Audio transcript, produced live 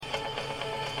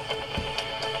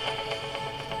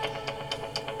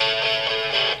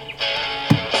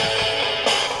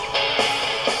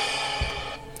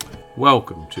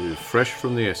Welcome to Fresh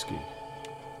from the Esky.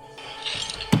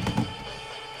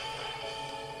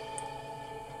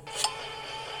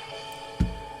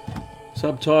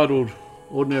 Subtitled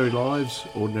Ordinary Lives,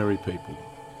 Ordinary People.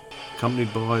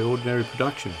 Accompanied by ordinary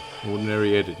production,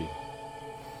 ordinary editing.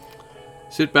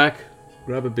 Sit back,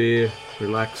 grab a beer,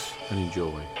 relax and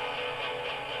enjoy.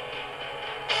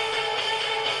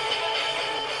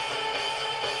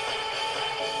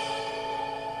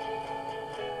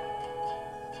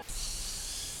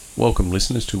 Welcome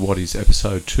listeners to what is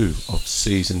episode 2 of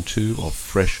season 2 of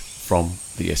Fresh from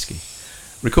the Esky.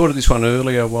 Recorded this one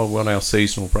earlier while we're on our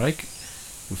seasonal break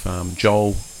with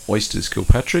Joel Oyster's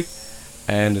Kilpatrick,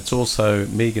 and it's also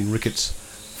Megan Ricketts'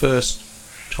 first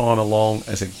time along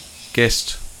as a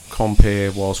guest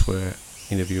compere whilst we're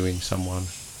interviewing someone,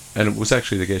 and it was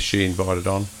actually the guest she invited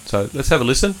on. So let's have a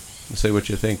listen and see what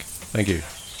you think. Thank you.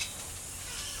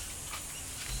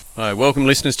 Hi, welcome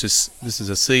listeners to this is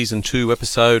a season 2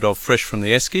 episode of Fresh from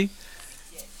the Esky.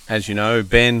 As you know,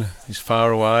 Ben is far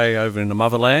away over in the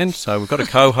motherland, so we've got a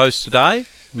co-host today,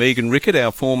 Megan Rickett,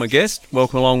 our former guest.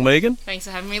 Welcome along, Megan. Thanks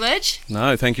for having me, Ledge.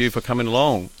 No, thank you for coming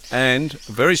along. And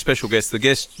a very special guest, the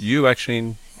guest you actually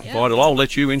invited. I'll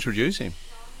let you introduce him.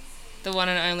 The one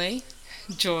and only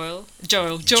Joel. I got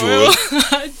really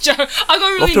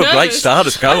Off to nervous. a great start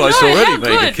as co-host already,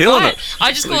 Megan. Killing it.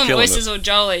 I just call him Killing Oysters or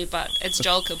Jolie, but it's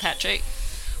Joel Kilpatrick.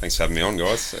 Thanks for having me on,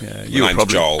 guys. Yeah, My name's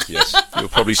Joel, yes. You were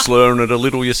probably slurring it a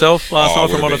little yourself last night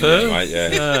from what I've heard. Mate,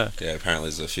 yeah, apparently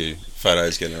there's a few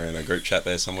photos getting around a group chat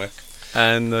there somewhere.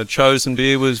 And the chosen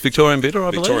beer was Victorian Bitter,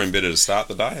 I believe. Victorian Bitter to start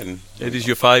the day. And it is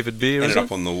your favourite beer, ended isn't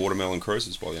up on the watermelon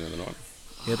cruises by the end of the night.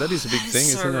 Yeah, that is a big thing,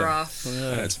 So isn't it? rough.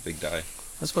 Yeah. Yeah, it's a big day.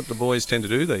 That's what the boys tend to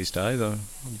do these days. I've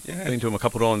Yeah. been to them a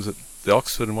couple of times at the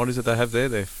Oxford, and what is it they have there?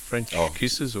 They're French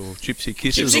kisses or gypsy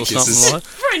kisses Gypsy or kisses. something like that.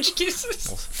 French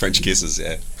kisses. French kisses,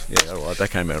 yeah. Yeah, all right, that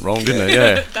came out wrong, didn't it?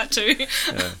 Yeah. That too.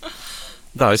 Yeah.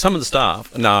 Though some of the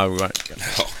staff... No, we won't.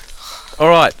 Oh, All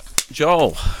right,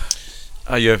 Joel,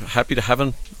 are you happy to have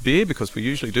a beer? Because we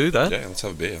usually do that. yeah, let's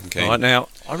have a beer. I'm keen. Right, now,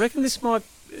 I reckon this might...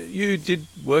 You did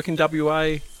work in WA,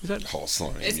 is that... Oh, it's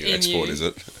not an It's EMU export, EMU. is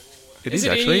it? It Is is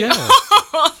it actually, EMU?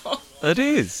 yeah. It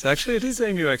is. Actually, it is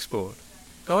EMU export.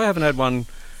 I haven't had one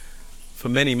for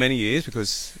many, many years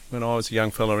because when I was a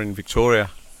young fella in Victoria,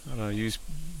 you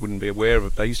wouldn't be aware of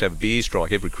it, they used to have a beer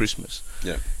strike every Christmas.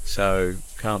 Yeah. So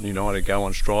Carlton United go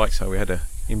on strike, so we had to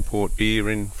import beer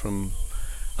in from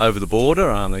over the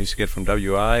border. They used to get from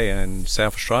WA and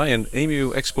South Australia, and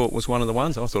EMU export was one of the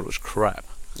ones. I thought it was crap.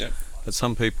 Yeah. But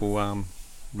some people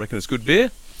reckon it's good beer.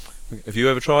 Have you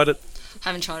ever tried it?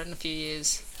 Haven't tried it in a few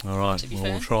years. All right, To be well,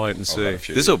 fair. we'll try it and I've see. had a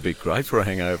few. This will be great for a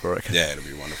hangover, I reckon. Yeah, it'll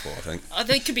be wonderful, I think. I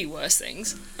think it could be worse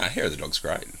things. Hair of the Dog's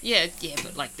great. Yeah,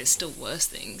 but like there's still worse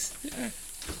things. Yeah.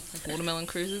 Like watermelon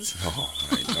cruises. Oh,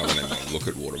 mate, I don't even want to look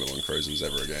at watermelon cruises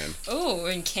ever again. Oh,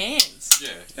 in cans.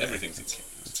 Yeah, everything's in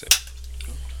cans. That's it.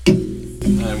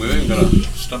 And we've even got a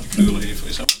stuffed cooler here for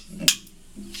you.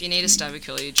 If you need a stubby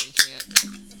cooler, you're drinking it.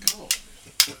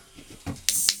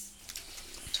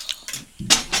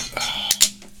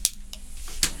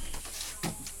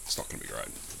 It's not going to be great.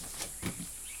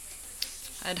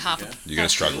 I had half. You're going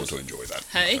to struggle to enjoy that.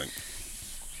 Hey? I think.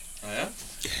 Oh, yeah?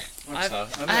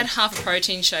 I had half a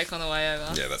protein shake on the way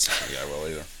over. Yeah, that's not going to go well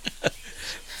either.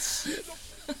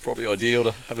 Probably ideal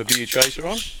to have a beer chaser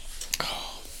on.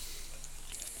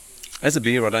 As a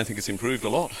beer, I don't think it's improved a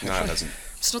lot. No, it hasn't.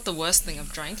 It's not the worst thing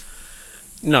I've drank.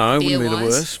 No, it wouldn't be the Beer-wise?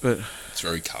 worst, but... It's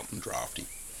very Carlton drafty.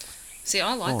 See,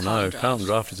 I like oh, Carlton no, Draft. Carlton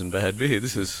Draft isn't bad beer.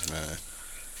 This is...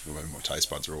 Maybe my taste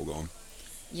buds are all gone.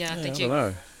 Yeah, I I think don't you.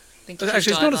 know. Think you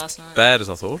Actually, it's died not last as night. bad as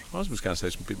I thought. I was just going to say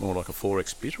it's a bit more like a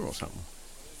 4X bitter or something.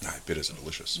 No, bitters are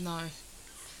delicious. No.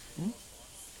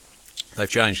 They've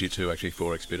changed it to actually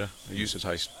 4X bitter. It used to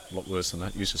taste a lot worse than that.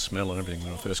 It used to smell and everything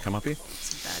when I first come up here.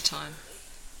 It's a bad time.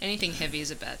 Anything heavy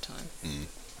is a bad time.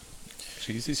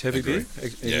 So is this heavy Agree. beer?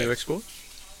 Yeah. EU export?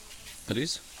 It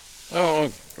is?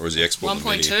 Oh, Or is the export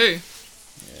 1.2.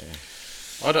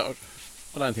 I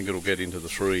don't think it'll get into the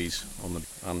threes on the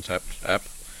Untapped app.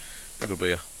 It'll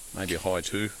be maybe a high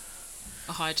 2.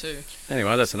 A high 2.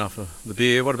 Anyway, that's enough of the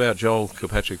beer. What about Joel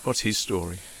Kilpatrick? What's his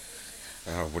story?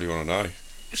 What do you want to know?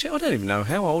 Actually, I don't even know.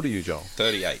 How old are you, Joel?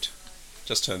 38.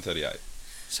 Just turned 38.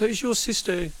 So is your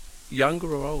sister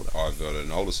younger or older? I've got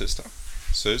an older sister,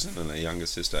 Susan, and a younger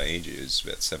sister, Angie, who's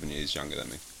about 7 years younger than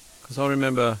me. Because I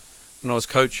remember when I was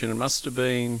coaching, it must have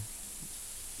been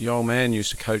your old man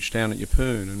used to coach down at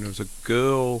Yeppoon, and there was a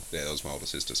girl. Yeah, that was my older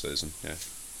sister, Susan, yeah.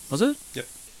 Was it? Yep.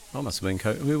 I must have been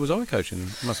who was I coaching?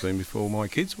 It must have been before my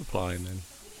kids were playing then,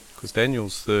 because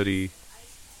Daniel's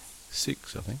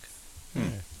 36, I think.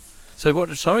 Yeah. So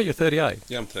what? Sorry, you're 38.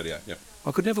 Yeah, I'm 38. Yeah.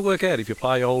 I could never work out if you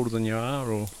play older than you are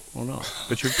or not.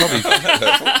 But you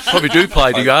probably do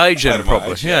play to your age then, Play to my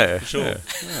probably. age, Yeah, for sure.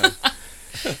 yeah.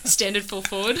 Standard full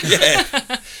forward. Yeah.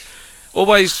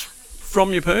 Always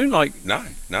from Yeppoon, like. No.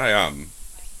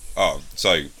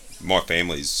 So my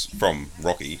family's from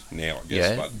Rocky now, I guess.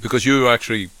 Yeah, But because you were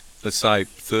actually, let's say,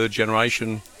 third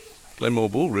generation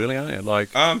Glenmore Bull, really, aren't you? Like,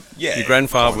 yeah. your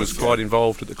grandfather kind was of, quite yeah.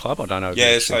 involved at the club. I don't know.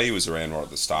 Yeah, so he was around right at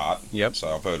the start. Yep. So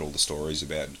I've heard all the stories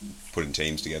about putting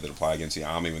teams together to play against the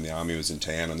army when the army was in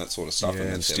town and that sort of stuff. Yeah,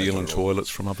 and that's how they stealing got it all. toilets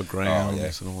from other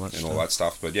grounds and all that and stuff. all that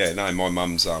stuff. But yeah, no, my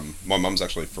mum's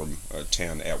actually from a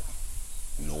town out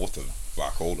north of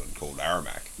Barcaldine called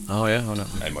Aramac, Oh yeah, I know.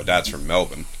 and my dad's from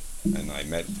Melbourne, and they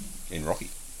met in Rocky,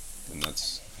 and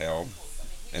that's how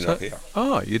I ended up here.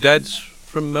 Oh, your dad's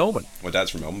from Melbourne. My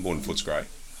dad's from Melbourne, born in Footscray.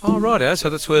 Oh right, so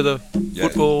that's where the Yeah.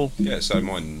 football. Yeah, so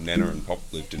my nana and pop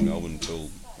lived in Melbourne until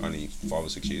only 5 or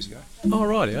 6 years ago. Oh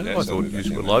right, yeah. Yeah, I so thought we moved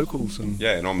you back were down there. locals and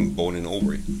Yeah, and I'm born in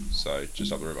Albury, so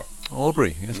just up the river.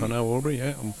 Albury. Yes, I know Albury.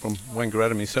 Yeah, I'm from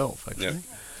Wangaratta myself, actually. Yep.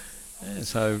 Yeah,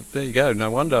 so there you go. No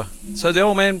wonder. So the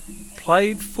old man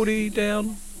played footy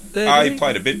down there. did He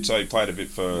played a bit. So he played a bit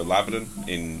for Laverton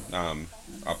in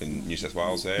up in New South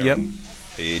Wales there. Yep. And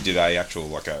he did a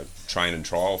train and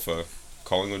trial for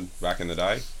Collingwood back in the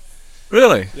day.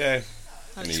 Really? Yeah.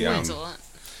 That And explains a lot.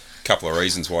 couple of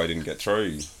reasons why he didn't get through.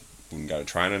 He wouldn't go to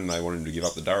training, and they wanted him to give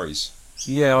up the durries.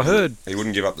 Yeah, I heard. He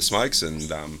wouldn't give up the smokes, and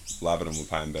Laverton would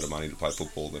pay him better money to play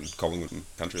football than Collingwood in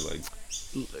Country League.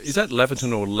 Is that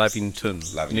Laverton or Lavington?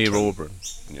 Lavington. Near Auburn.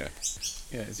 Yeah.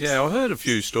 Yeah, I heard a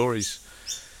few stories.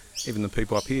 Even the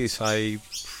people up here say,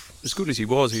 as good as he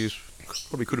was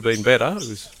probably could have been better. He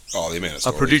was Oh, the amount of a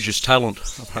stories. prodigious talent,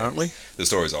 apparently. The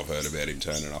stories I've heard about him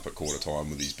turning up at quarter time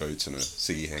with his boots and a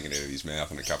ciggy hanging out of his mouth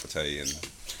and a cup of tea, and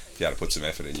if you had to put some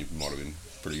effort in, you might have been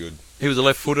pretty good. He was a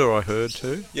left footer, I heard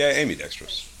too. Yeah,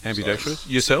 ambidextrous. Ambidextrous.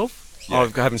 Yourself? Yeah,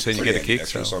 I haven't seen you pretty get a kick.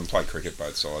 ambidextrous. So. I played cricket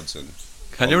both sides, and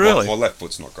Can you really? My left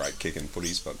foot's not great kicking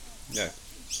footies, but yeah,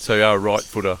 So you are a right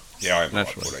footer. yeah, I am a right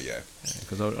Naturally. footer. Yeah,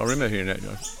 Because I remember hearing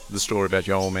the story about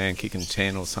your old man kicking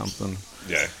 10 or something.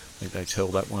 yeah. I think they tell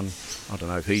that one. I don't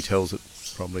know if he tells it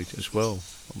probably as well.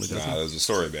 Probably No, doesn't. there's a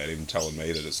story about him telling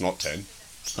me that it's not 10.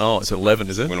 Oh, it's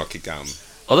 11, is it? When I kicked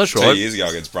Oh, that's 2 right. years ago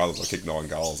against Brothers, I kicked 9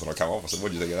 goals, and I come off. I said, "What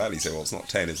do you think of that?" He said, "Well, it's not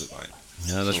 10, is it, mate?"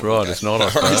 No, that's Oh, right. okay. It's not, I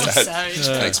No worries, suppose. Dad.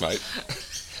 So- Thanks, mate.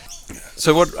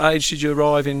 So what age did you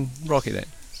arrive in Rocky then?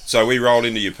 So we rolled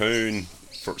into Yeppoon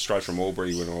straight from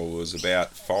Albury when I was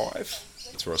about 5.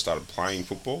 That's where I started playing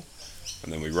football.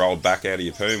 And then we rolled back out of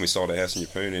Yeppoon. We sold a house in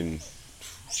Yeppoon in,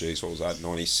 what was that,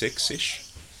 96-ish.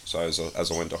 So as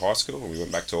I went to high school, and we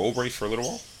went back to Albury for a little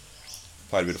while.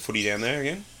 Played a bit of footy down there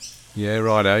again. Yeah,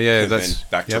 righto. Yeah, And that's then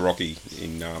back yep. to Rocky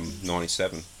in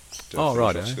 97. to Oh, finish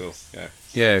righto. off school. Yeah.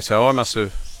 Yeah, so I must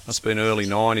have been early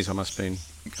 90s. I must have been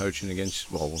coaching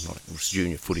against, well, not, it was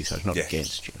junior footy, so it's not Yeah.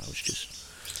 against, it was just,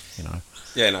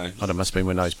 Yeah, no. I don't know, must have been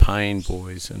when those Payne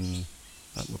boys and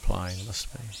that were playing, it must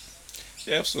have been.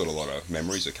 Yeah, I've still got a lot of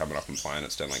memories of coming up and playing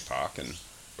at Stanley Park, and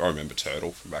I remember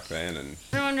Turtle from back then, and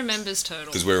Everyone remembers Turtle.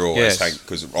 because we were always Yes.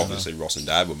 because obviously Ross and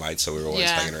Dad were mates, so we were always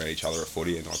Yeah. hanging around each other at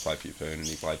footy, and I played for Yeppoon and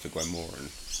he played for Glenmore, and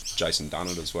Jason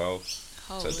Dunnett as well.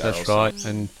 Holy So That's Daryl's- right,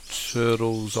 and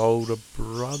Turtle's older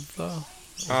brother?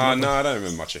 No, I don't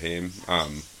remember much of him. I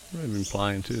remember him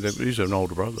playing too. He's an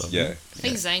older brother. isn't he? Yeah, I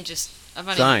think Zane just. I've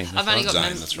only, Zane, I've that's only right. got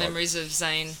Zane, that's right. memories of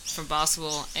Zane from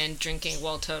basketball and drinking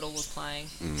while Turtle was playing.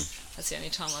 That's the only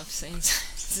time I've seen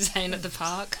Zane at the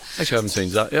park. Actually, I haven't seen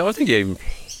that. Yeah, I think he even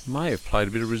may have played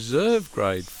a bit of reserve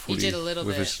grade footy. did a little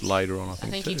with bit. us later on, I I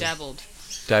think. think too. he dabbled.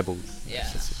 Dabbled. Yeah,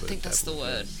 Yes, that's the I word, think that's the dabbled.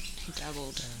 word. He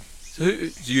dabbled. So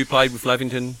you played with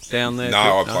Lavington down there?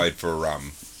 no, too? I played for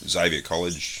Xavier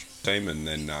College team, and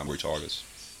then Albury Tigers.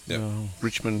 Yep.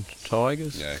 Richmond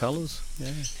Tigers Yeah. colours.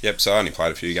 Yeah. Yep. So I only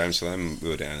played a few games for them. We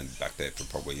were down back there for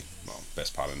probably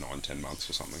best part of 9-10 months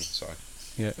or something. So.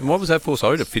 Yeah. And what was that for?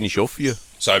 Sorry, to finish off you.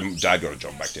 So Dad got a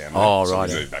job back down there. Oh, so right,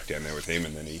 we yeah. moved back down there with him,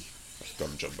 and then he got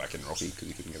a job back in Rocky because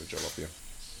he couldn't get a job up here.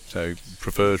 So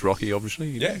prefers Rocky,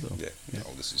 obviously. Yeah, or- yeah.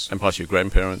 Oh, this is And plus your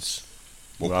grandparents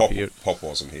well. were up here. Pop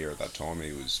wasn't here at that time.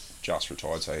 He was just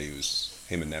retired, so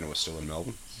him and Nana were still in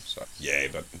Melbourne. So yeah,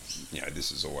 but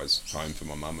this is always home for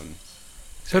my mum and.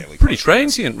 So fairly pretty close to that.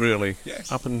 transient, really. Yeah.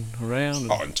 Up and around.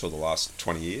 And, Oh, until the last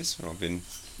 20 years, and I've been.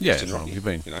 yeah, just in well, Rocky, you've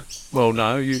been. You know. Well,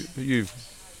 no, you've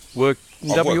worked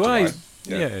in I've worked WA. away,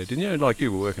 Yeah. yeah. Didn't you? Like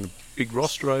you were working a big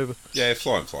roster over Yeah,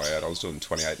 fly in, fly out. I was doing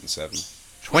 28 and 7.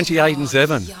 28 and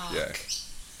 7. Yuck.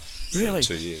 Yeah. Really?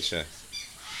 2 years, yeah.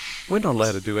 We're not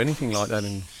allowed to do anything like that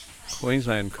in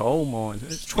Queensland coal mines.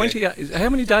 It's 28. How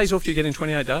many days off do you get in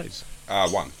 28 days?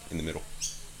 One in the middle.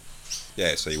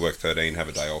 Yeah, so you work 13, have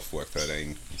a day off, work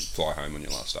 13, fly home on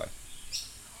your last day.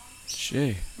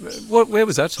 Gee. Where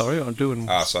was that? Sorry, I'm doing...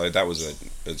 So that was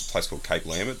it's a place called Cape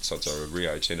Lambert, so it's a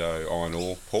Rio Tinto iron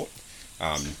ore port,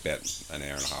 about an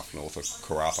hour and a half north of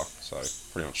Karratha, so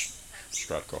pretty much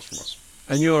straight across from us.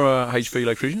 And you're a HV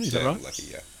electrician, is that right? Lucky,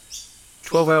 yeah.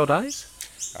 12-hour days?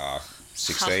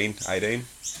 16, 18,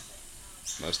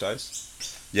 most days.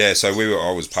 Yeah, so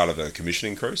I was part of the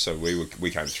commissioning crew, so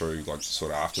we came through like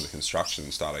sort of after the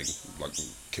construction, starting like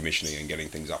commissioning and getting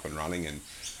things up and running, and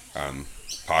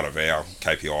part of our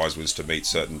KPIs was to meet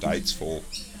certain dates for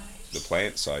the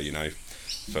plant. So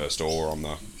first ore on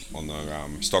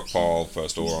the stockpile,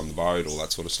 first ore on the boat, all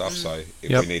that sort of stuff. So if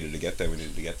we needed to get there, we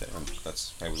needed to get there, and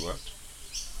that's how we worked.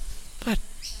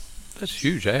 That's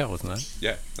huge hours, isn't it?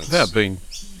 Yeah. Without being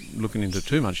looking into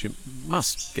too much, you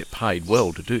must get paid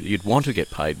well to do. You'd want to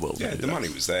get paid well. Yeah, the money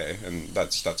was there, and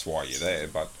that's why you're there.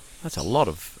 But that's a lot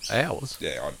of hours.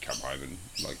 Yeah, I'd come home and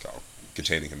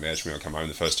Katina can vouch for me. I'd come home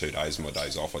the first 2 days, and my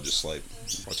days off, I'd just sleep.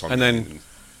 And then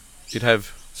you'd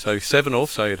have 7 off,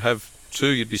 so you'd have 2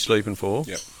 you'd be sleeping for.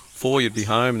 Yep. 4 you'd be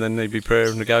home, and then they'd be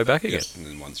preparing to go back again. Yep. And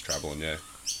then one's travelling. Yeah.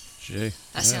 Gee,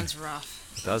 that sounds rough.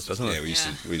 It does, doesn't it? Yeah,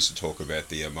 we used to talk about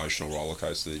the emotional roller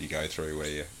coaster that you go through,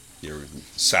 where you're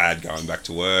sad going back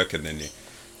to work, and then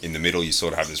in the middle you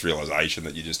sort of have this realisation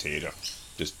that you're just here to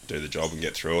just do the job and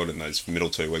get through it, and those middle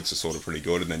 2 weeks are sort of pretty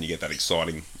good, and then you get that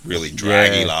exciting, really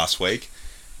draggy last week,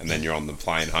 and then you're on the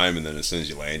plane home, and then as soon as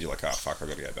you land, you're like, oh fuck, I've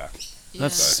got to go back. Yeah.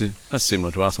 That's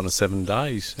similar to us on the 7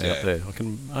 days out there. I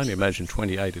can only imagine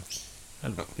 28. I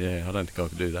don't think I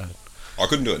could do that. I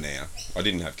couldn't do it now. I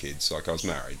didn't have kids. Like, I was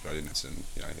married, but I didn't.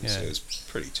 It was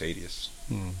pretty tedious.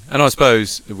 And I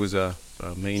suppose it was a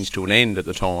means to an end at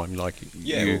the time. Like,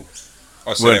 you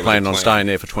I weren't planning on staying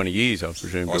there for 20 years, I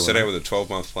presume. I set out with a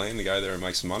 12-month plan to go there and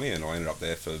make some money, and I ended up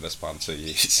there for the best part of 2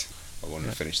 years. I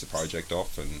wanted to finish the project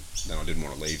off, and then I didn't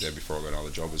want to leave there before I got another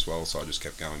job as well, so I just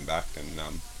kept going back.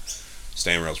 And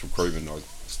Stanwell's recruitment,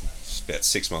 about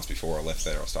 6 months before I left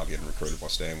there, I started getting recruited by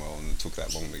Stanwell, and it took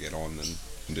that long to get on and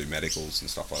do medicals and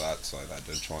stuff like that, so they had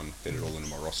to try and fit it all into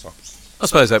my roster. I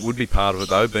suppose that would be part of it,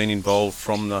 though, being involved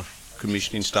from the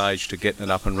commissioning stage to getting it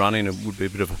up and running. It would be a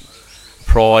bit of a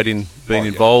pride in being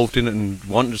involved in it and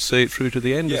wanting to see it through to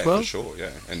the end as well. Yeah, for sure,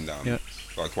 yeah. And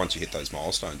like once you hit those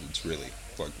milestones, it's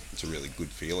a really good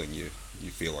feeling. You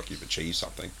feel like you've achieved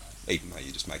something, even though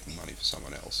you're just making money for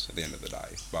someone else at the end of the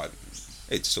day. But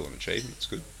it's still an achievement. It's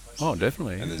good. Oh,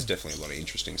 definitely. And there's definitely a lot of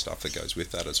interesting stuff that goes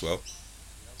with that as well.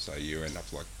 So you end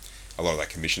up like a lot of that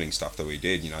commissioning stuff that we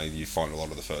did, you find a lot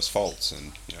of the first faults,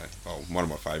 and one of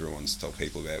my favourite ones to tell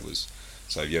people about was,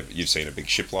 so you've seen a big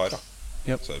ship loader.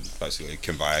 Yep. So basically a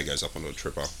conveyor goes up onto a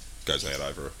tripper, goes out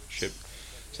over a ship.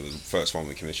 So the first one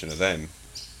we commissioned of them,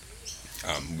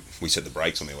 we set the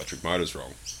brakes on the electric motors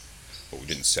wrong. Well, we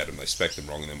didn't set them, they spec'd them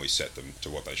wrong, and then we set them to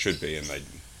what they should be, and they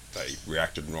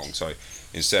reacted wrong. So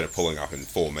instead of pulling up in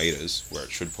 4 metres where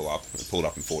it should pull up, it pulled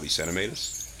up in 40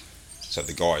 centimetres. So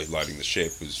the guy loading the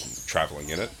ship was travelling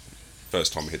in it.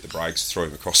 First time he hit the brakes, threw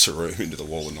him across the room into the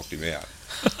wall and knocked him out.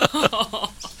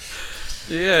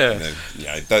 Yeah. And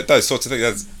then, those sorts of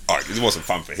things. It wasn't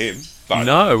fun for him, but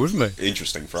no, wouldn't it?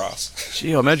 Interesting for us.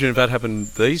 Gee, I imagine if that happened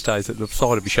these days, that the site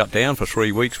would be shut down for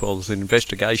 3 weeks while there's an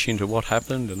investigation into what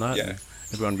happened and that. Yeah. And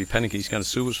everyone would be panicking he's going to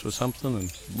sue us for something,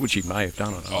 and which he may have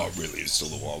done. It really is still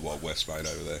the wild, wild west, mate,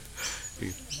 over there.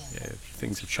 Yeah,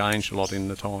 things have changed a lot in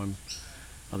the time.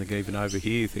 I think even over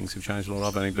here things have changed a lot.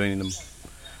 I've only been in them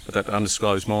at that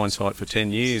undisclosed mine site for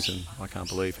 10 years, and I can't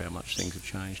believe how much things have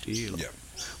changed here. Yeah.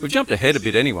 We've jumped ahead a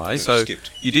bit anyway, so skipped.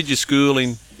 You did your school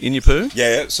in Yeppoon?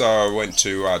 Yeah, so I went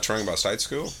to Tarangambar State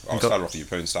School. I started off at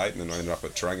Yeppoon State, and then I ended up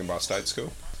at Tarangambar State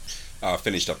School.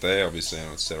 Finished up there, obviously,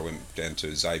 and instead I went down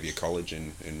to Xavier College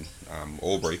in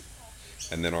Albury,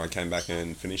 and then I came back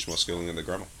and finished my schooling at the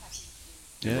grammar.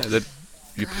 Yeah, the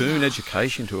Yeppoon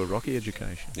education to a Rocky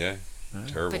education. Yeah. No.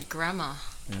 Terrible. But grammar.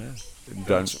 Yeah.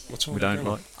 What's wrong with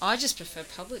grammar? I just prefer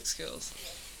public schools,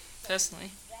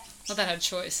 personally. Not that I had a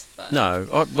choice, but... No,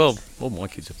 all my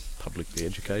kids are publicly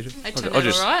educated. They turned out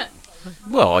all right.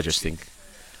 Well, I just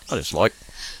like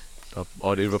the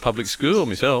idea of a public school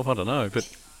myself. I don't know, but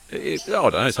I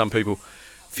don't know. Some people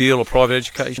feel a private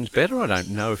education's better. I don't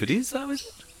know if it is, though, is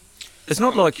it? It's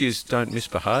not like you don't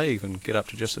misbehave and get up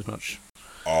to just as much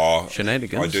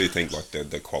shenanigans. I do think like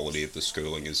the quality of the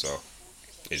schooling is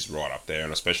right up there,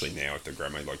 and especially now at the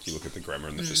grammar. Like you look at the grammar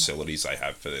and the facilities they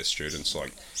have for their students.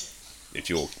 Like if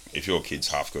your kid's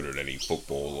half good at any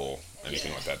football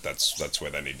anything like that, that's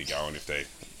where they need to go. And if they're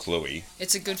cluey,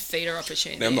 It's a good feeder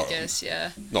opportunity, Now, I'm I not- guess,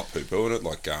 yeah. not poo-pooing it,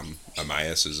 like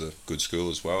Emmaus is a good school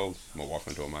as well. My wife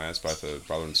went to Emmaus, both her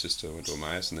brother and sister went to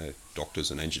Emmaus, and they're doctors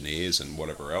and engineers and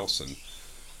whatever else, and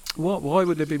Why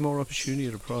would there be more opportunity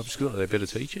at a private school? Are there better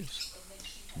teachers?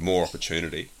 more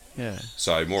opportunity. Yeah.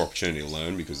 So more opportunity to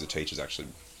learn because the teachers actually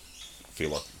feel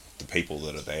like the people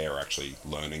that are there are actually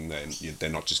learning. They're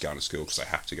not just going to school because they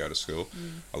have to go to school.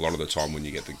 A lot of the time when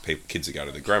you get the kids that go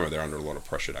to the grammar, they're under a lot of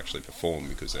pressure to actually perform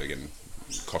because they're getting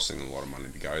costing them a lot of money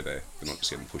to go there. They're not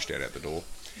just getting pushed out the door.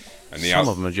 And Some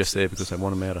of them are just there because they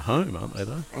want them out of home, aren't they,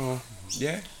 though? Oh,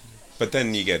 yeah. But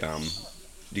then you get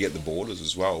the borders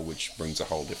as well, which brings a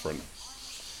whole different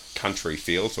country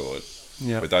feel to it.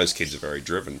 Yeah. But those kids are very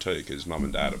driven too, because mum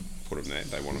and dad have put them there.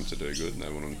 They want them to do good, and they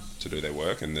want them to do their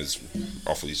work. And there's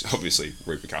obviously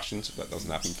repercussions if that doesn't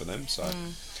happen for them. So,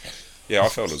 yeah, I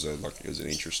felt it was an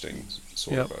interesting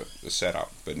sort of a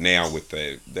setup. But now with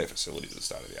their facilities at the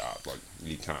state of the art, like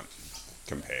you can't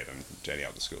compare them to any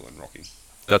other school in Rocky.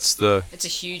 That's the It's a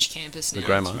huge campus now.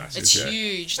 grammar. massive. It's Yeah.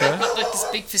 huge. They've got like this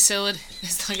big facility.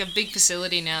 It's like a big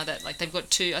facility now that like they've got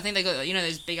two. I think they've got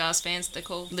those big ass fans. They're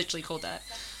literally called that.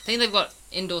 I think they've got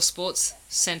indoor sports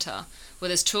centre where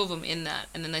there's 2 of them in that,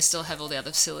 and then they still have all the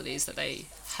other facilities that they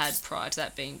had prior to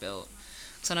that being built.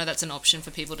 So I know that's an option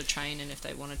for people to train in if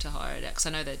they wanted to hire it out. Because I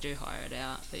know they do hire it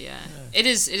out. But yeah, it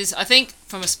is. I think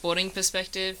from a sporting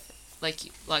perspective,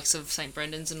 like sort of St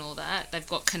Brendan's and all that, they've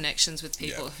got connections with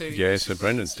people who. Yeah, so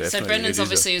Brendan's definitely. So Brendan's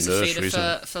obviously is a nursery, feeder isn't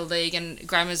it? for league, and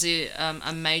Grammar's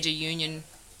a major union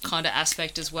kind of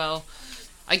aspect as well.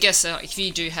 I guess if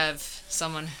you do have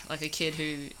someone like a kid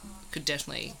who could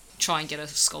definitely try and get a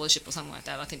scholarship or something like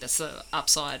that, I think that's the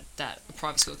upside that a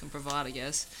private school can provide, I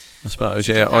guess. I suppose,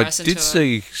 yeah. I Comparison did to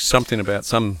see something about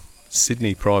some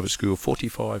Sydney private school,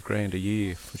 $45,000 a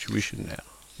year for tuition now.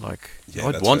 Like, Yeah,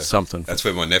 I'd that's want where- something. That's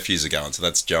where my nephews are going. So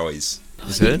that's Joey's.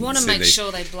 Is You it? want to make Sydney.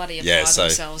 sure they bloody apply Yeah, so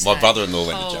themselves. my hey? brother-in-law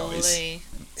went to Joey's. Holy.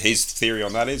 His theory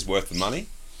on that is worth the money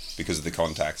because of the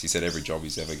contacts. He said every job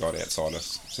he's ever got outside of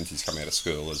since he's come out of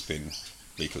school has been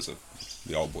because of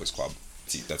the old boys club.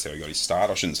 That's how he got his start.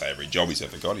 I shouldn't say every job he's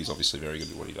ever got. He's obviously very good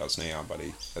at what he does now, but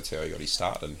that's how he got his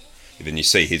start. And then you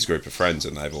see his group of friends,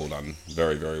 and they've all done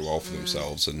very, very well for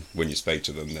themselves. And when you speak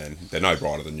to them, then they're no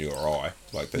brighter than you or I.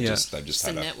 Like they've just It's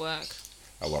had the network.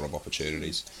 a lot of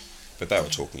opportunities. But they were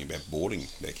talking about boarding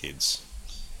their kids.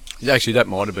 Actually, that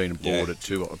might have been Yeah. boarded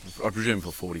too. I presume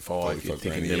for 45 you'd think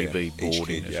 45 it'd nearly grand, be yeah. Each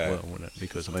boarding kid, as yeah. well, wouldn't it?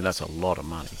 Because, I mean, that's a lot of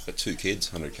money. But 2 kids,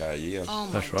 100k a year. Oh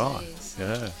my That's right. days.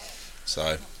 Yeah.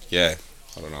 So yeah,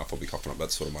 I don't know if I'll be copping up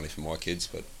that sort of money for my kids,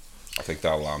 but I think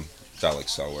they'll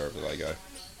excel wherever they go.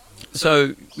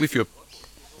 So, with your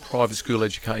private school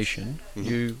education, Mm-hmm.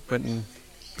 you went and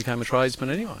became a tradesman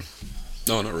anyway?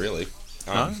 No, not really.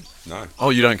 No. Oh,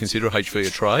 you don't consider HV a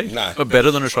trade? No. Or better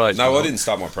than a tradesman? No, I didn't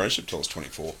start my apprenticeship till I was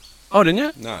 24. Oh, didn't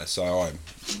you? No, so I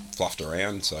fluffed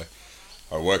around. So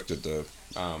I worked at the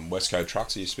West Coast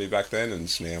Trucks. It used to be back then, and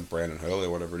it's now Brown and Hurley or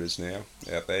whatever it is now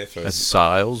out there. For As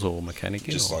sales or mechanic?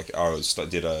 just like I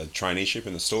did a traineeship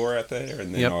in the store out there,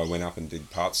 and then Yep. I went up and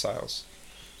did parts sales.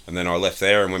 And then I left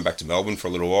there and went back to Melbourne for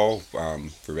a little while,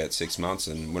 for about 6 months.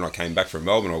 And when I came back from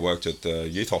Melbourne, I worked at the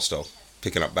youth hostel,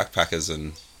 picking up backpackers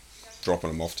and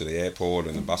dropping them off to the airport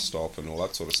and the bus stop and all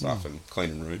that sort of stuff, and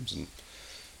cleaning rooms. And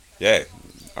yeah,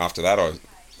 after that, I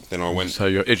went. So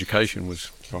your education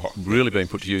was really being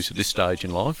put to use at this stage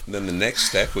in life? And then the next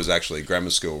step was actually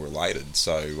grammar school related.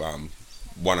 So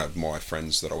one of my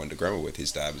friends that I went to grammar with,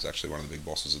 his dad was actually one of the big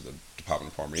bosses of the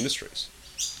Department of Primary Industries.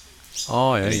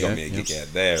 Oh, yeah, And he got yeah. me a gig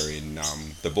out there in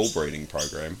the bull breeding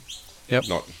program. Yep.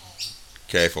 Not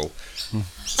careful.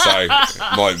 So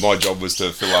my job was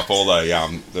to fill up all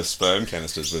the sperm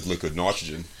canisters with liquid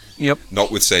nitrogen. Yep.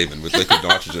 Not with semen, with liquid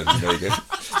nitrogen. There you go.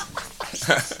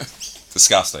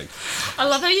 Disgusting. I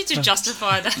love how you just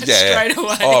justify that Yeah. straight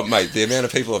away. Oh, mate, the amount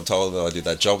of people I've told that I did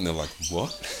that job, and they're like,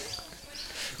 "What?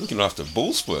 Looking after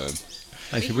bull sperm?"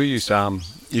 Actually, we used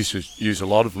to use a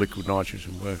lot of liquid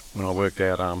nitrogen when I worked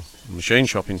out a machine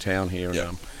shop in town here. And,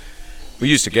 Yeah. we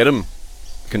used to get them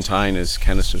containers,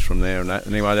 canisters from there. And that.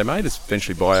 Anyway, they made us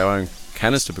eventually buy our own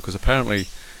canister because apparently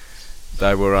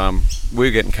they were we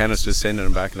were getting canisters, sending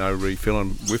them back, and they were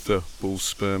refilling with the bull's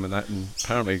sperm and that. And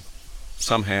apparently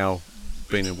somehow,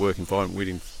 being in a work environment, we'd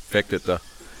infected the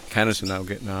Canis and they were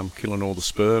getting killing all the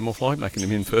sperm off, like making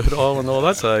them infertile and all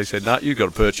that. So he said, "No, you've got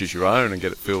to purchase your own and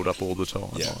get it filled up all the time."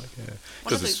 Yeah.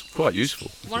 Because it's quite useful.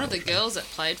 One of the girls that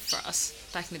played for us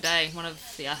back in the day,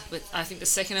 I think the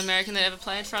second American that ever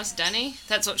played for us, Danny.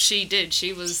 That's what she did.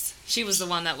 She was the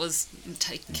one that was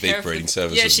taking care of breeding the,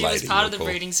 services. Yeah, she was lady, part of the call.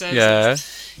 breeding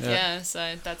services. Yeah.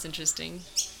 So that's interesting.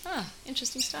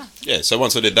 Interesting stuff. Yeah, so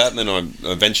once I did that, then I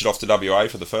ventured off to WA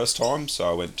for the first time. So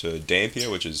I went to Dampier,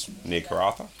 which is near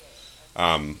Karratha.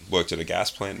 Worked at a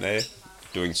gas plant there,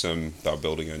 they were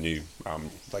building a new,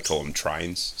 they call them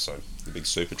trains, so the big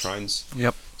super trains.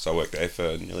 Yep. So I worked there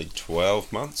for nearly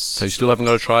 12 months. So you still haven't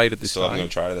got a trade at this Still time? haven't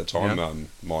got a trade at that time. Yep.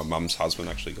 My mum's husband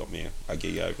actually got me a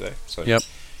gig over there. So Yep.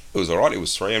 it was alright, it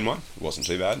was 3-1, it wasn't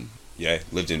too bad. Yeah,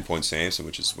 lived in Point Sampson,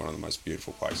 which is one of the most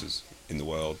beautiful places in the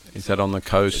world. Is that on the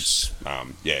coast?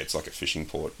 It's it's like a fishing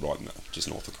port right just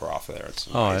north of Karratha there. It's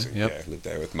Oh, amazing. yep. Yeah, lived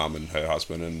there with mum and her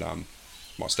husband and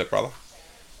my stepbrother.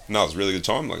 No, it was a really good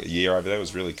time. Like a year over there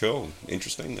was really cool,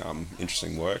 interesting.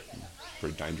 Interesting work,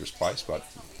 pretty dangerous place, but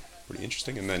pretty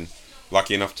interesting. And then,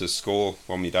 lucky enough to score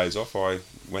one of my days off, I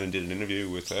went and did an interview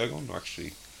with Ergon.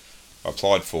 I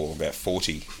applied for about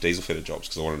 40 diesel fitter jobs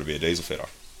because I wanted to be a diesel fitter.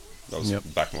 That was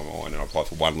back in my mind, and I applied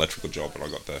for one electrical job, and I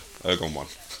got the Ergon one.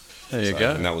 There you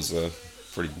go. And that was a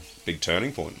pretty big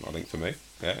turning point, I think, for me.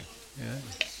 Yeah.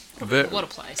 What a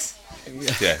place.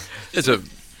 Yeah. It's a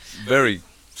very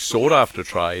sought after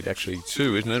trade actually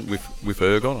too, isn't it? With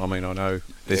Ergon. I mean, I know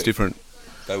there's different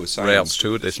they were saying routes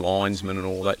to it. There's linesmen and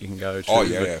all that you can go to. Oh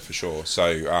yeah, for sure.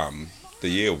 So the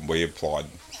year we applied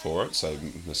for it, so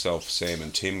myself, Sam,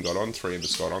 and Tim got on. 3 of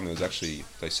us got on. There was actually,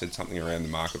 they said something around the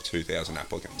mark of 2,000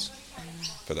 applicants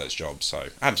for those jobs. So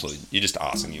absolutely, you're just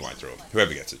asking your way through it.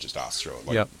 Whoever gets it, just asks through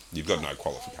it. You've got no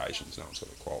qualifications. No one's got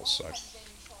the quals. So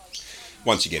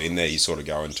once you get in there, you sort of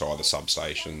go into either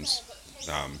substations,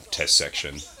 test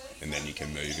section, and then you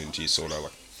can move into your sort of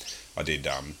like, I did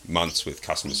months with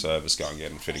customer service, going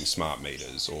out and fitting smart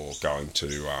meters, or going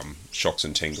to shocks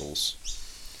and tingles,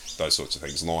 those sorts of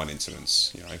things, line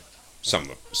incidents.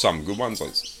 Some good ones,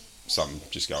 like some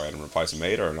just go out and replace a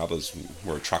meter, and others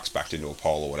where a truck's backed into a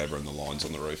pole or whatever, and the line's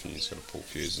on the roof, and you just got to pull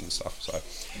fuses and stuff. So,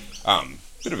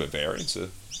 bit of a variance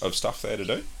of stuff there to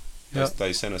do. Yep.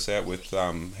 They sent us out with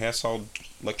household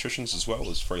electricians as well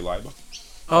as free labour.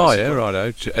 Oh basically. Yeah,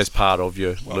 righto. As part of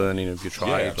your learning of your trade.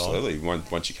 Yeah, absolutely.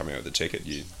 Once you come out with a ticket,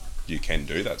 you can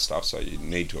do that stuff. So you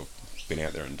need to have been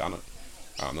out there and done it.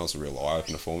 That was a real eye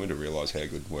opener for me to realise how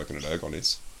good working at Ergon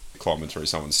is. Climbing through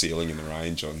someone's ceiling in the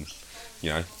range on,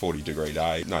 40-degree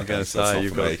day. No, that's not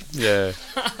for me. Yeah.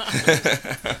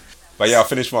 But yeah, I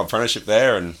finished my apprenticeship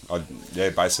there, and I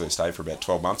basically stayed for about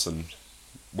 12 months and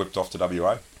whipped off to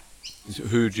WA.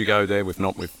 Who'd you go there with?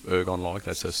 Not with Ergon, like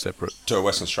that's a separate... To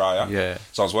Western Australia. Yeah.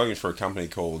 So I was working for a company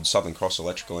called Southern Cross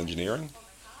Electrical Engineering,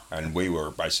 and we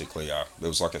were basically, there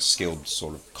was like a skilled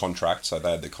sort of contract, so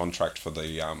they had the contract for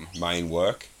the main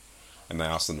work, and they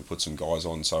asked them to put some guys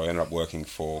on, so I ended up working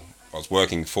for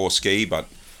Ski, but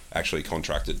actually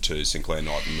contracted to Sinclair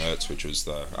Knight and Mertz, which was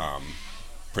the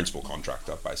principal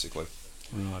contractor, basically.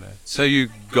 Right. So you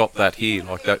got that here,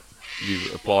 like that,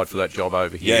 you applied for that job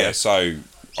over here? Yeah, so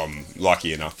I'm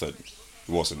lucky enough that it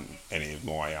wasn't any of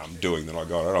my doing that I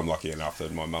got it. I'm lucky enough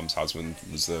that my mum's husband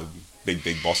was the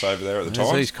big boss over there at the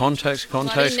time. These contacts,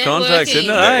 isn't it?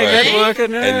 Hey,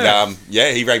 networking, yeah.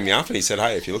 And he rang me up and he said,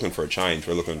 hey, if you're looking for a change,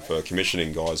 we're looking for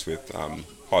commissioning guys with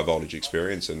high voltage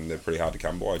experience, and they're pretty hard to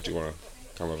come by. Do you want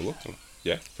to come have a look?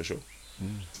 Yeah, for sure.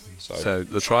 Mm. So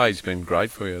the trade's been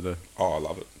great for you. I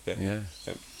love it. Yeah.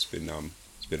 It's been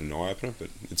an eye opener, but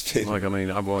it's been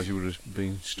otherwise you would have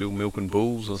been still milking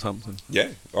bulls or something. Yeah.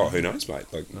 Oh, who knows, mate?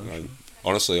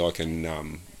 Honestly, I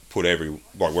can put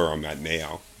where I'm at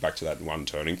now back to that one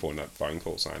turning point, that phone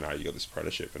call saying, "Hey, you got this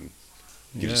apprenticeship," and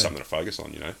gives you something to focus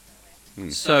on.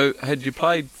 So, had you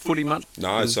played footy much?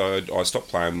 No. So I stopped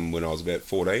playing when I was about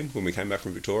 14 when we came back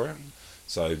from Victoria.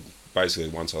 So basically,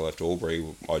 once I left Albury,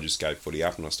 I just gave footy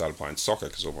up and I started playing soccer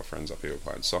because all my friends up here were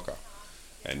playing soccer,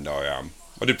 and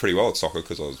I did pretty well at soccer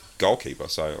because I was goalkeeper,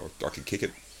 so I could kick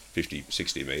it 50,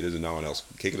 60 metres and no one else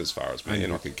could kick it as far as me,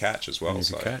 and I could catch as well.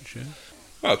 So catch, yeah.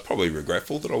 I was probably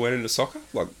regretful that I went into soccer.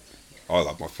 Like, I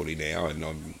love my footy now, and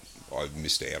I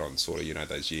missed out on sort of,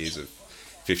 those years of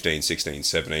 15, 16,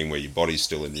 17 where your body's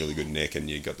still in really good nick and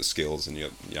you've got the skills and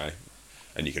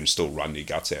and you can still run your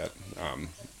guts out.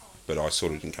 But I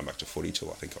sort of didn't come back to footy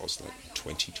till I think I was like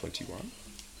 20, 21.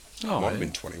 Might have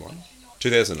been 21.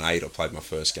 2008, I played my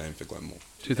first game for Glenmore.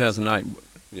 2008?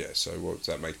 Yeah, so what does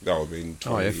that make? That would have been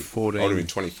 20, 14. I would have been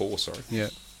 24, sorry. Yeah.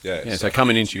 Yeah. Yeah, so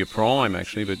coming into your prime,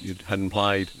 actually, but you hadn't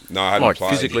played. No, I hadn't like, played.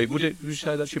 Physically, would you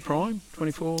say that's your prime?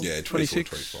 24? Yeah, 26?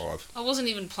 25. I wasn't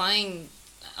even playing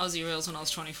Aussie Rules when I was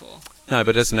 24. No,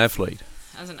 but as an athlete.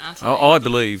 As an athlete. I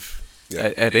believe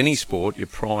Yeah. at any sport, you're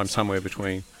prime somewhere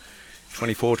between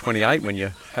 24, 28 when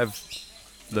you have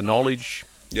the knowledge,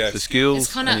 Yeah. the skills,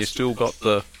 It's kinda- and you still got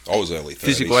the I was early 30s.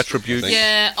 physical attributes. I think.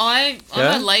 Yeah, I'm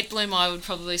Yeah? a late bloomer, I would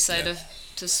probably say, Yeah.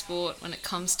 to sport when it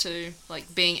comes to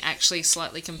like being actually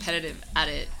slightly competitive at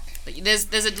it. Like, there's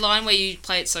a line where you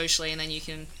play it socially and then you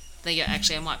can think,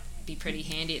 actually, I might be pretty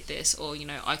handy at this, or, you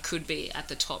know, I could be at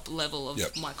the top level of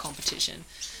Yep. my competition.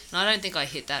 And I don't think I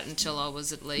hit that until I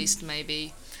was at least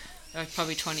maybe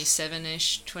probably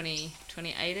 27-ish,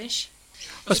 28-ish.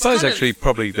 I suppose kind of- actually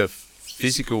probably the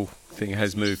physical thing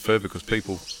has moved further because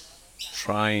people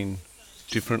train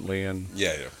differently and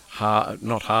Yeah.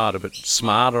 not harder but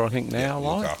smarter, I think, now. Yeah, look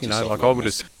Like, after you know, yourself like a I lot would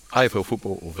have AFL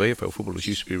football or VFL footballers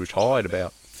used to be retired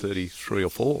about 33 or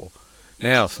 4.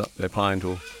 Now they're playing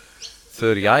till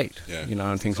 38, Yeah. you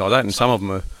know, and things like that. And some of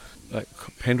them are like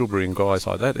Pendlebury and guys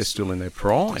like that. They're still in their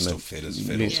prime. They're still and- fit as yeah,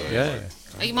 fiddle, so, yeah.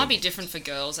 like, It might be different for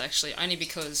girls, actually, only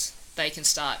because they can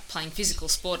start playing physical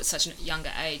sport at such a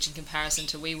younger age in comparison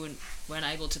to weren't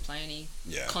able to play any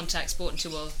Yeah. contact sport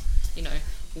until we're, you know,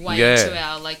 way Yeah. into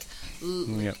our, like,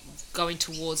 Yep. going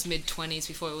towards mid-20s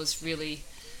before it was really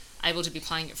able to be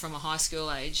playing it from a high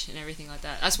school age and everything like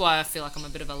that. That's why I feel like I'm a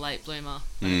bit of a late bloomer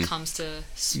when it comes to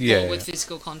sport Yeah. with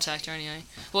physical contact or anything.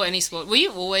 Or any sport. Were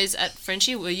you always at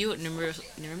Frenchie? Were you at Nuremberg?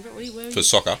 Were you? For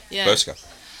soccer, Yeah. Berska.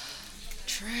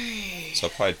 True. So I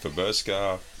played for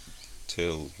Berska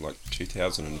till like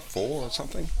 2004 or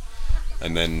something.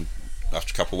 And then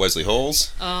after a couple of Wesley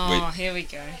Halls, Oh, here we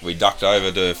go. we ducked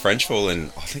over to Frenchville,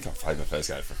 and I think I played my first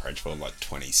game for Frenchville in like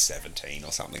 2017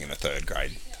 or something in the 3rd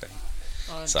grade thing.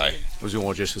 Oh, So- dude. It was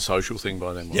more just a social thing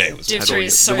by then. wasn't Yeah, it? it was. Dipster Had all is your-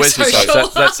 so the Wesley- social.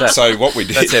 That's that. So what we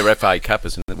did, That's their FA Cup,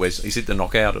 isn't it? Is it the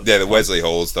knockout? yeah, the Wesley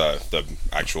Hall's the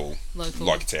actual, Local.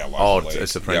 like it's our local Oh, league.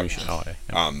 it's the Yep. Premiership. Oh,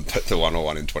 yeah. But the one I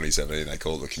won in 2017, they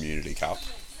called the Community Cup.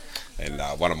 And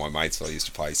one of my mates that I used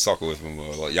to play soccer with when we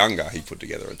were a lot younger, he put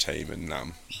together a team, and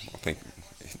I think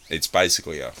it's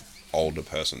basically a older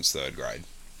person's 3rd grade.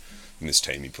 And this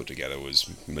team he put together was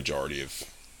majority of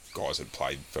guys that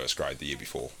played 1st grade the year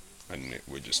before, and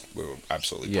we were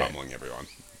absolutely Yeah. pummeling everyone.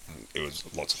 It was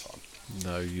lots of fun.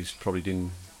 No, you probably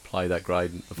didn't play that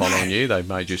grade the following year. They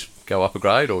may just go up a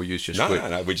grade, or you just quit.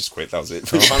 No, we just quit. That was it.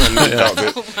 That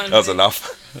was it. That was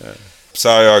enough.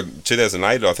 So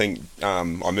 2008, I think I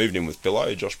moved in with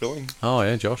Josh Billing. Oh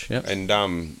yeah, Josh. Yeah. And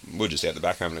we were just out the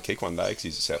back having a kick one day because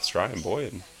he's a South Australian boy,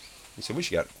 and he said we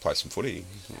should go out and play some footy.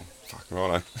 Fucking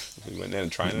righto. We went down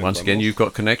and trained. Once again, you've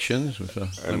got connections with the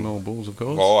Glenmore Bulls, of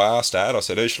course. Well, I asked Dad. I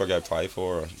said, "Who should I go play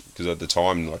for?" Because at the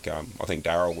time, like I think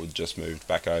Darryl had just moved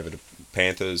back over to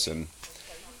Panthers, and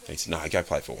he said, "No, go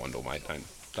play for Wandle, mate. Don't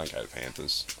go to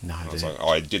Panthers." No, And I was dude. like,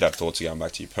 I did have thoughts of going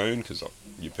back to Yeppoon because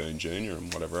Yeppoon Junior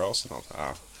and whatever else, and I was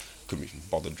like, couldn't be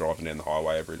bothered driving down the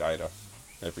highway every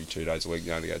 2 days a week,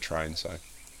 to go train. So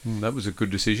That was a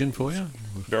good decision for you.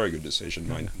 very good decision,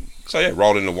 mate. So yeah,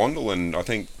 rolled into Wandle, and I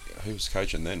think who was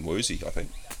coaching then? Woozy, I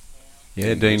think.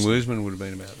 Yeah, Dean Dean Woosman. Woosman would have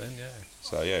been about then. Yeah.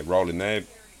 So yeah, rolled in there,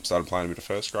 started playing a bit of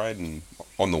 1st grade, and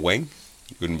on the wing.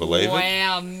 Couldn't believe it.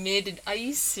 Wow, are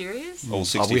you serious? All Oh,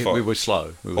 65. we were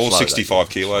slow. We were All slow that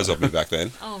 65 year. kilos of me back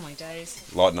then, Oh my days.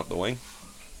 lighting up the wing.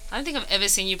 I don't think I've ever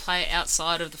seen you play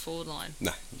outside of the forward line.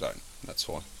 No, don't. That's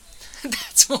why.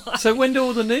 That's why. So when did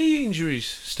all the knee injuries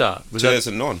start? Was that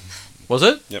 2009. was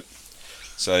it?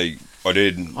 So I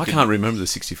did. I can't remember the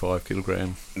 65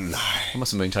 kilogram. No. I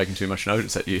must have been taking too much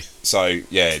notice that year. So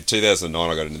yeah, 2009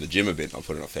 I got into the gym a bit, and I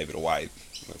put in a fair bit of weight,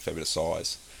 a fair bit of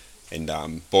size. And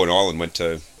Boyne Island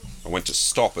I went to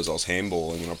stop as I was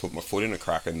handballing, and I put my foot in a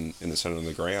crack in the centre of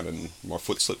the ground, and my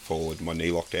foot slipped forward, and my knee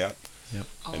locked out,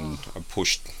 and I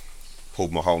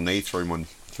pulled my whole knee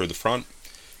through the front,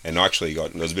 and I actually there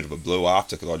was a bit of a blue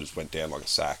after because I just went down like a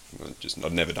sack.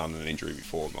 I'd never done an injury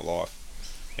before in my life.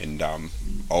 And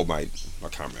old mate, I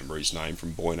can't remember his name,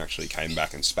 from Boyne actually came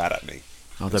back and spat at me.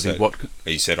 Oh, that'd So be what?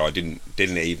 he said I didn't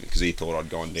even, because he thought I'd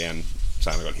gone down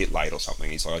saying I got hit late or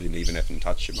something. He's like, I didn't even effing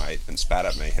touch you, mate, and spat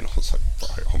at me. And I was like,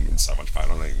 bro, I'm in so much pain, I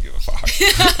don't even give a fuck.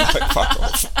 Like, fuck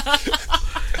off.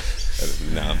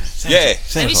 And, yeah.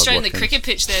 Maybe like straight in the Watkins. cricket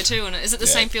pitch there too. And is it the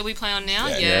Yeah. same field we play on now?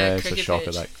 Yeah. Yeah, it's a cricket shocker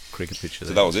pitch. that cricket picture.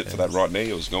 So that was it for that right knee.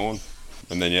 It was gone.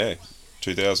 And then, yeah,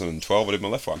 2012, I did my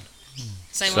left one.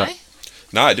 Same So- way?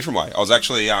 No, a different way. I was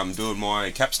actually doing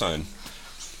my capstone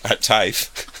at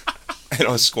TAFE. And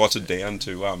I squatted down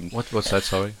to... What's that,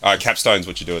 sorry? capstone's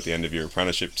what you do at the end of your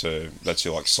apprenticeship that's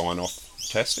your, like, sign-off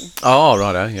testing. Oh,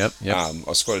 righto, yep.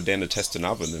 I squatted down to test an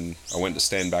oven, and I went to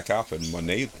stand back up, and my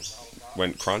knee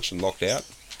went crunch and locked out.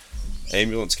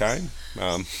 Ambulance came,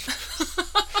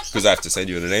 because I have to send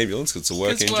you in an ambulance because it's a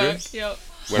work injury. Yep.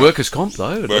 Workers' comp,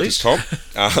 though, at Workers' least. comp.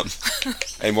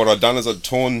 And what I'd done is I'd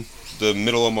torn the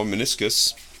middle of my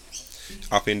meniscus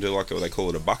up into like what they call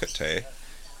it a bucket tear.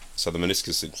 So the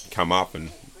meniscus had come up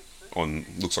and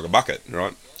looks like a bucket,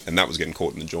 right? And that was getting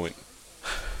caught in the joint.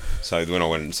 So when I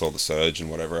went and saw the surgeon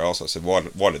and whatever else, I said,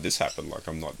 why did this happen? Like,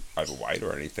 I'm not overweight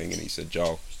or anything. And he said,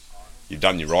 Joel, you've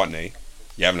done your right knee.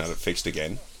 You haven't had it fixed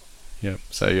again. Yep.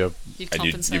 So you're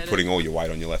putting all your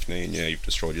weight on your left knee, and you've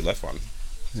destroyed your left one.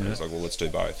 So I was like, well, let's do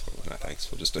both. Well, no,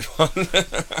 thanks. We'll just do one.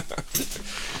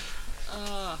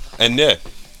 And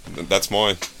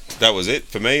that was it.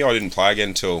 For me, I didn't play again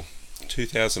until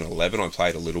 2011. I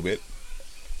played a little bit.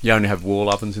 You only have wall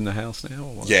ovens in the house now?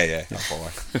 Or what? Yeah.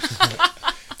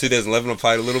 2011, I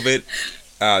played a little bit.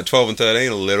 12 and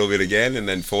 13, a little bit again. And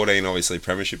then 14, obviously,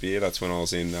 premiership year. That's when I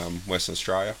was in Western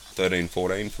Australia. 13,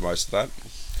 14 for most of that.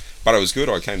 But it was good.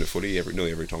 I came to footy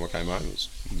nearly every time I came home. It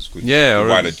was good. Yeah.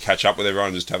 Good way to catch up with everyone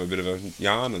and just have a bit of a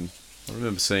yarn. And I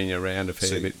remember seeing you around a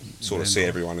fair bit. Sort of see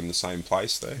everyone in the same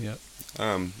place there. Yep.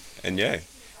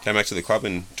 Came back to the club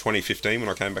in 2015 when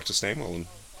I came back to Stanwell, and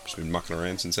just been mucking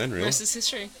around since then, really. Rest is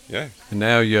history. Yeah. And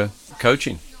now you're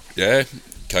coaching. Yeah,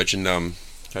 coaching the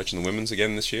women's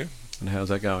again this year. And how's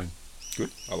that going?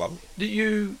 Good. I love it.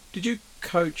 Did you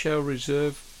coach our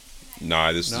reserve?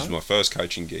 No, this is my first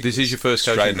coaching gig. This is your first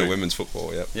coaching straight gig? into women's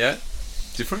football. Yep. Yeah.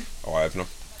 Different? Eye opener.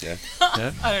 Yeah.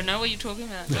 Yeah. I don't know what you're talking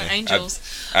about. Like angels.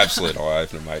 Absolute eye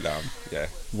opener, mate. Yeah.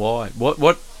 Why?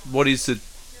 What is the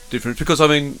difference? Because I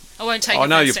mean, I won't take. I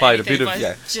know you played a bit of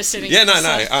just sitting. Yeah,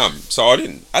 no. So I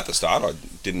didn't at the start. I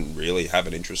didn't really have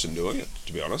an interest in doing it.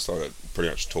 To be honest, I got pretty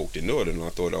much talked into it, and I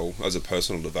thought, as a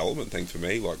personal development thing for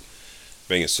me, like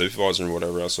being a supervisor and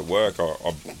whatever else at work,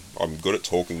 I'm good at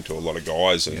talking to a lot of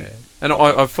guys. And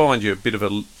I find you a bit of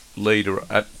a leader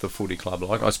at the footy club.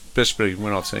 Like, especially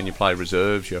when I've seen you play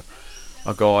reserves, you're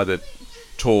a guy that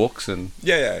talks and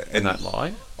that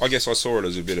lie. I guess I saw it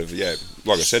as a bit of,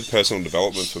 like I said, personal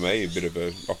development for me, a bit of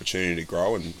an opportunity to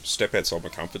grow and step outside my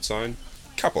comfort zone.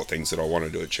 A couple of things that I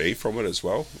wanted to achieve from it as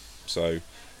well. So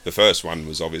the first one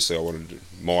was obviously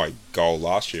my goal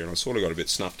last year, and I sort of got a bit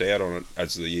snuffed out on it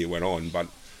as the year went on, but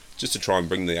just to try and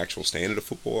bring the actual standard of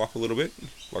football up a little bit.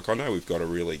 Like, I know we've got a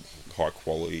really high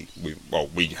quality, we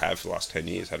have for the last 10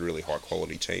 years had really high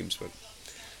quality teams, but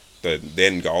the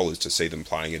end goal is to see them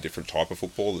playing a different type of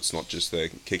football. It's not just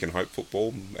the kick and hope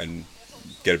football, and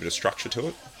get a bit of structure to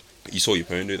it. You saw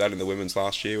Yeppoon do that in the women's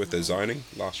last year with their zoning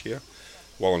last year.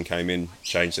 Wallen came in,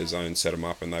 changed their zone, set them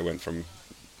up, and they went from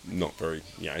not very,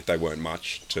 they weren't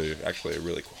much to actually a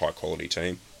really high quality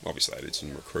team. Obviously they did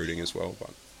some recruiting as well, but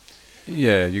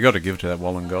yeah, you got to give it to that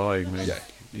Wallen guy. I mean,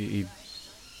 he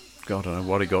I don't know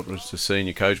what he got was the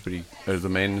senior coach, but he of the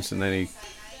men's, and then he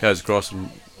goes across,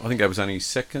 and I think that was only his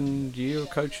second year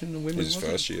of coaching the women. It was his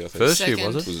first year, I think. First year,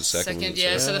 was it? Was it second?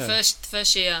 Yeah. So the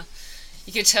first year,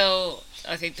 you could tell.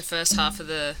 I think the first half of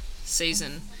the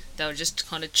season, they were just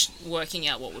kind of working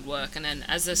out what would work, and then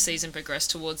as the season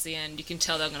progressed towards the end, you can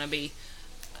tell they're going to be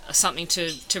something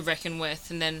to reckon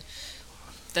with. And then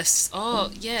I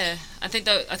think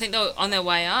they were on their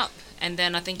way up, and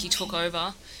then I think he took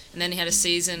over, and then he had a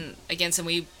season against them.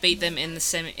 We beat them in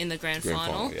the grand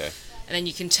final. Yeah. And then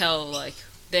you can tell, like,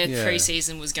 their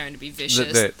pre-season was going to be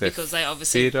vicious because they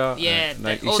obviously, they were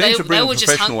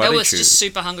just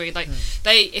super hungry. Like,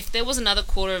 if there was another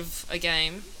quarter of a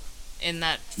game in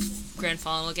that grand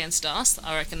final against us,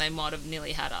 I reckon they might have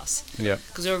nearly had us. Yeah.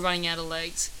 Because we were running out of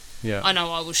legs. Yeah. I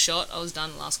know I was shot. I was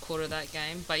done last quarter of that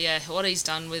game. But yeah, what he's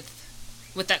done with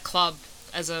that club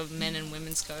as a men and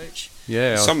women's coach.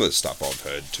 Yeah. Some of the stuff I've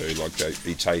heard too, like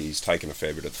he's taken a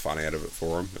fair bit of the fun out of it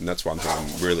for them, and that's one thing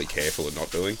I'm really careful of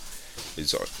not doing.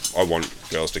 Is I want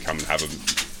girls to come and have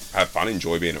fun,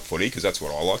 enjoy being at footy, because that's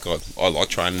what I like. I like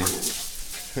training.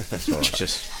 That's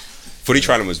right. Footy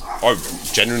training I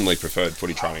genuinely preferred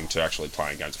footy training to actually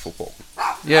playing against football.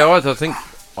 Yeah, I think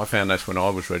I found that's when I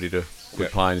was ready to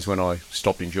quit playing, is when I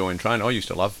stopped enjoying training. I used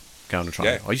to love going to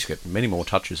training. I used to get many more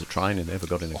touches at training than I ever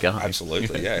got in a game.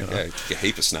 Absolutely, yeah. A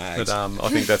heap of snags. But I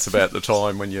think that's about the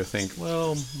time when you think,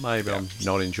 well, maybe I'm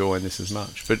not enjoying this as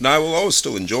much. But no, well, I was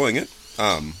still enjoying it.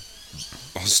 I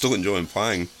was still enjoying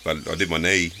playing, but I did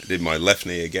my left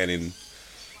knee again in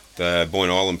the Boyne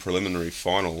Island preliminary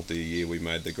final the year we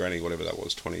made the granny, whatever that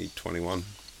was, 2021.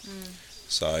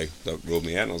 So that ruled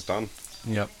me out and I was done.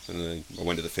 Yep. And then I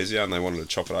went to the physio and they wanted to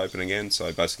chop it open again.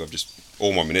 So basically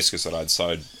all my meniscus that I'd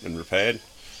sewed and repaired,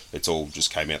 it's all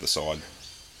just came out the side.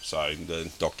 So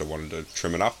the doctor wanted to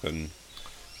trim it up, and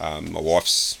my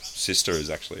wife's sister is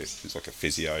like a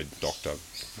physio doctor,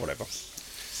 whatever.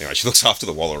 Anyway, she looks after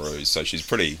the Wallaroos, so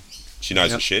she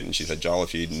knows her shit, and she said, Joel,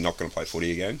 if you're not going to play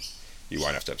footy again, you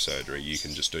won't have to have surgery. You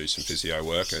can just do some physio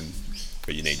work,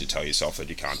 but you need to tell yourself that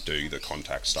you can't do the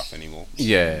contact stuff anymore.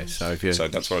 Yeah, so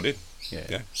that's what I did.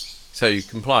 Yeah. So you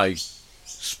can play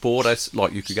sport as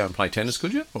like you could go and play tennis,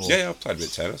 could you? Or? Yeah, I played a bit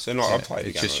of tennis, and I played.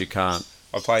 It's just you can't.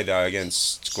 I played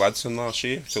against Gladstone last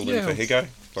year, filled in for Higo.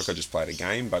 Like I just played a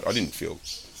game, but I didn't feel.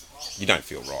 You don't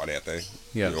feel right out there.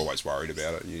 Yeah. You're always worried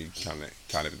about it. You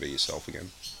can't ever be yourself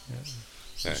again.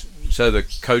 Yeah. So the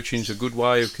coaching's a good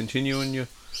way of continuing your.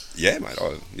 Yeah, mate.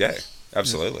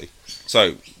 Absolutely.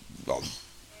 So,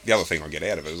 the other thing I get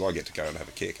out of it is I get to go and have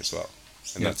a kick as well,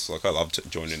 and that's like I love to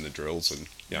join in the drills, and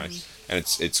and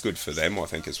it's good for them, I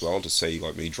think, as well, to see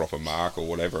like me drop a mark or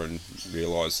whatever, and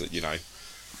realise that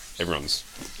everyone's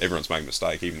making a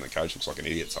mistake. Even the coach looks like an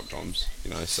idiot sometimes,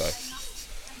 So,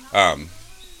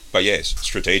 but yeah,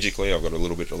 strategically, I've got a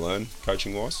little bit to learn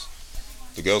coaching wise.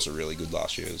 The girls were really good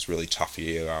last year. It was a really tough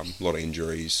year. A lot of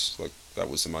injuries. Like that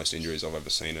was the most injuries I've ever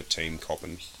seen a team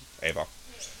copping ever.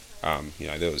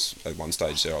 There was at one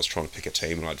stage there I was trying to pick a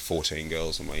team and I had 14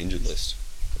 girls on my injured list.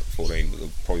 14 that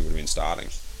probably would have been starting.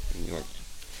 And, it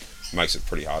makes it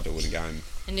pretty hard to win a game.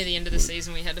 And near the end of the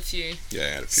season, we had a few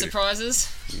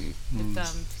surprises with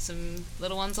some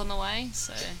little ones on the way.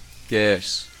 So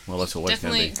yes, well, that's always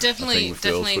definitely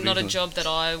not a job that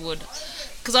I would.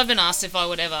 Because I've been asked if I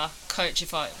would ever coach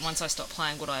once I stopped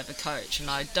playing, would I ever coach? And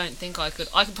I don't think I could.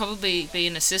 I could probably be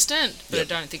an assistant, but I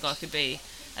don't think I could be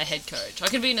a head coach. I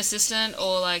could be an assistant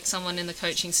or like someone in the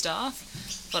coaching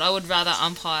staff, but I would rather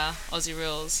umpire Aussie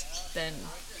rules than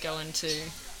go into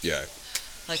a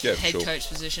head coach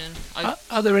position.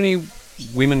 Are there any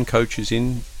women coaches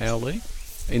in our league,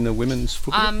 in the women's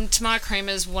football? Tamara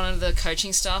Creamer's one of the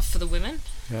coaching staff for the women.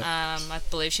 Yeah. I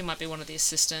believe she might be one of the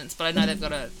assistants, but I know they've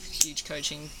got a huge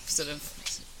coaching sort of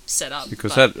set up.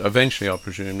 Because that eventually, I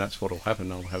presume, that's what will happen.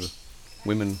 They'll have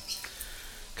women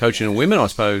coaching and women. I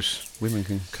suppose women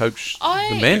can coach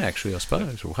the men. Actually, I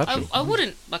suppose, or have to. I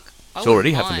wouldn't like. It's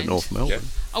already happened at North Melbourne.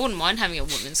 Yeah. I wouldn't mind having a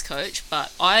women's coach,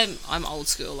 but I'm old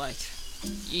school. Like,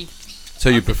 So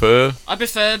you prefer? I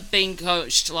prefer being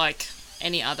coached like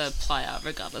any other player,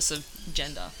 regardless of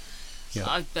gender.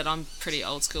 Yeah. But I'm pretty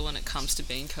old school when it comes to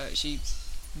being coached. You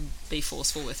be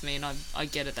forceful with me, and I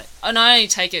get it. And I only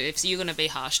take it if you're going to be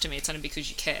harsh to me, it's only because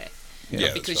you care. Yeah,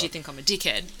 not because you think I'm a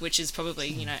dickhead, which is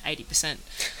probably 80%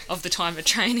 of the time of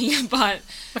training. But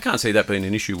I can't see that being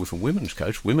an issue with a women's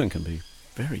coach. Women can be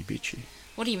very bitchy.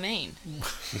 What do you mean?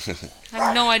 I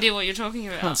have no idea what you're talking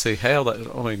about. I can't see how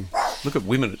that. I mean, look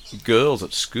at girls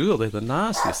at school. They're the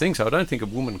nastiest thing. So I don't think a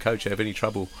woman coach would have any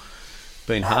trouble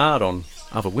being hard on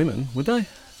other women, would they?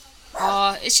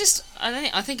 It's just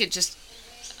I think it just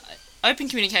open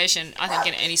communication. I think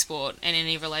in any sport and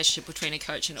any relationship between a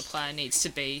coach and a player needs to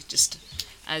be just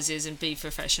as is and be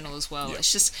professional as well. Yeah.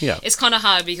 It's just it's kind of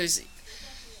hard because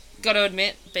got to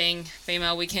admit, being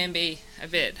female, we can be a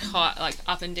bit high, like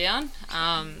up and down.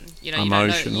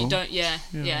 Emotional. You don't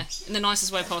in the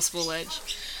nicest way possible, Edge.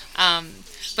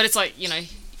 But it's like you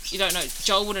don't know.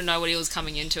 Joel wouldn't know what he was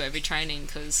coming into every training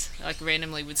because like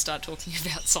randomly we'd start talking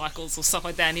about cycles or stuff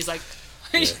like that, and he's like,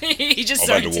 he just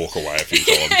I've had to walk away a few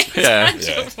times.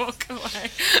 To walk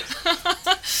away.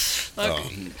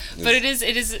 But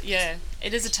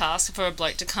it is a task for a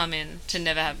bloke to come in to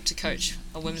never have to coach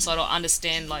a women's side or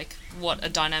understand like what a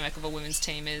dynamic of a women's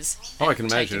team is. I can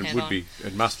imagine it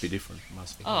must be different. It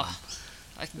must be.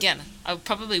 Again, I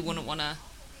probably wouldn't want to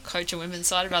coach a women's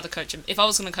side. I'd rather coach if I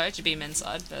was going to coach, it'd be a men's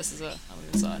side versus a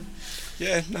women's side.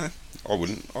 Yeah, no, I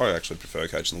wouldn't. I actually prefer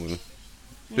coaching the women.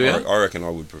 Yeah. I reckon I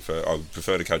would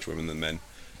prefer to coach women than men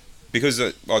because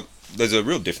there's a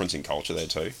real difference in culture there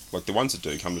too. Like the ones that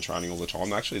do come to training all the time,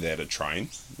 they're actually there to train,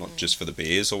 not just for the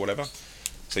beers or whatever.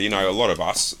 So a lot of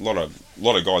guys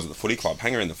at the footy club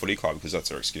hang around the footy club because that's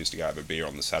their excuse to go have a beer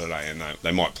on the Saturday, and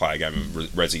they might play a game of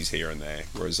resis here and there.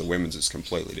 Whereas the women's is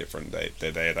completely different.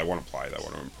 They're there. They want to play. They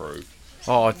want to improve.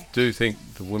 I do think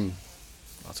the women.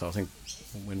 So I think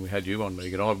when we had you on,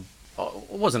 Megan, I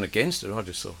wasn't against it. I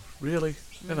just thought, really,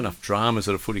 we have enough dramas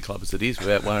at a footy club as it is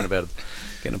without worrying about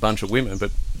getting a bunch of women.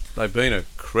 But they've been a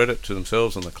credit to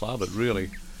themselves and the club. It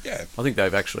really, I think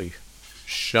they've actually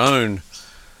shown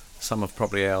some of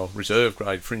probably our reserve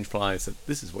grade fringe players that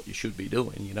this is what you should be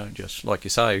doing. You don't just, like you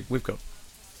say,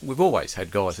 we've always had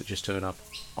guys that just turn up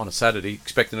on a Saturday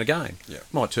expecting a game. Yeah.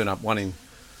 Might turn up one in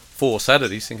 4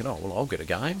 Saturdays thinking, oh, well, I'll get a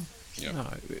game. Yeah. No,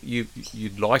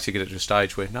 you'd like to get it to a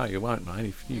stage where, no, you won't, mate,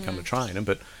 if you come to train them.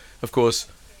 But, of course,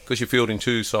 because you're fielding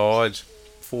 2 sides,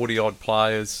 40-odd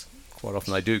players, quite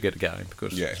often they do get a game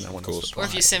because Yeah, there's no one of else course. to Or play.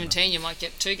 if you're 17, you might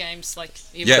get 2 games. Like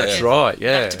That's right,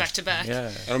 yeah. back to back.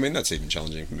 Yeah. And I mean, that's even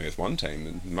challenging for me with one team.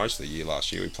 And most of the year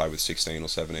last year, we played with 16 or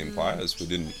 17 players. We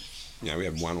didn't, we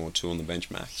had 1 or 2 on the bench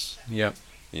max. Yep.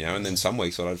 And then some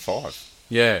weeks I'd had 5.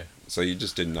 Yeah. So you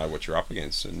just didn't know what you're up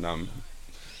against. And,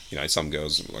 some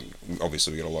girls, like,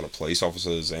 obviously we got a lot of police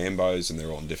officers, ambos, and they're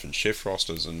all on different shift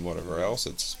rosters and whatever else.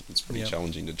 It's pretty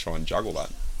challenging to try and juggle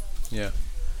that. Yeah.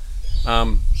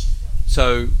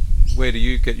 So where do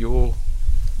you take your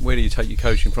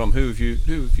coaching from? Who have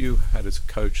you had as a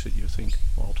coach that you think,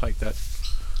 well, I'll take that?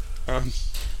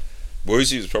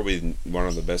 Woozy was probably one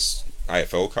of the best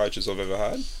AFL coaches I've ever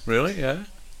had. Really? Yeah.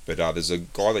 But there's a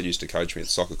guy that used to coach me at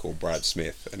soccer called Brad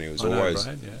Smith, and he was I know always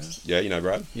Brad, yeah. Yeah, you know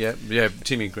Brad. Yeah.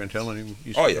 Timmy Grantel and him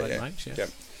used to be great mates. Yeah. Yep.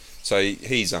 So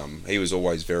he was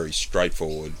always very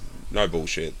straightforward, no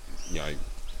bullshit.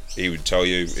 He would tell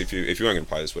you if you weren't going to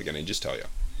play this weekend, he'd just tell you.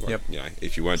 Like, Yep.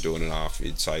 If you weren't doing enough,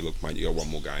 he'd say, "Look, mate, you got one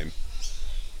more game."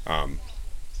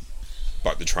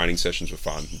 But the training sessions were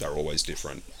fun. They're always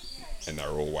different, and they're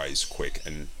always quick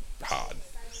and hard.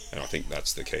 And I think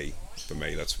that's the key for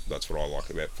me. That's what I like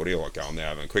about footy. I like going there,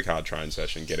 having a quick, hard training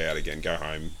session, get out again, go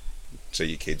home, see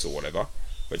your kids or whatever.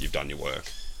 But you've done your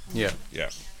work. Yeah. Yeah.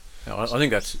 I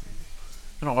think that's,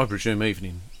 and I presume even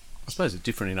in, I suppose it's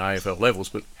different in AFL levels,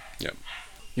 but Yep.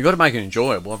 you've got to make it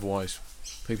enjoyable, otherwise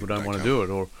people don't They want to can't. do it.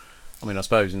 Or, I mean, I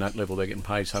suppose in that level they're getting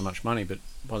paid so much money, but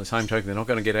by the same token, they're not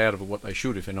going to get out of it what they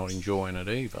should if they're not enjoying it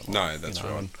either. Like, No, that's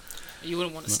right. and- You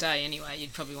wouldn't want to stay anyway.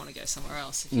 You'd probably want to go somewhere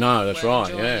else. If you No, that's weren't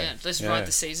right, enjoying yeah. it. Let's Yeah. ride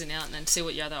the season out and then see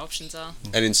what your other options are.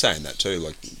 And in saying that too,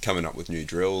 like coming up with new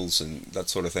drills and that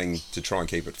sort of thing to try and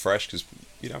keep it fresh, because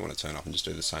you don't want to turn up and just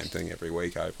do the same thing every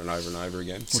week over and over and over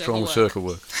again. What's wrong with circle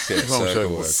work? Yeah, What's wrong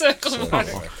with circle work?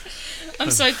 Circle work.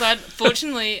 I'm so glad.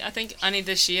 Fortunately, I think only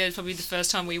this year is probably the first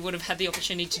time we would have had the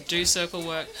opportunity to do circle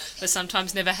work, but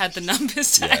sometimes never had the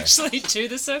numbers to Yeah. actually do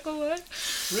the circle work.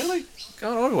 Really?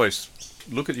 God, I'd always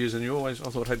look at you and you always, I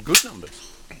thought, had good numbers.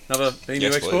 Another emu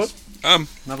Yes, export? please.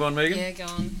 Another one, Megan? Yeah, go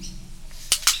on.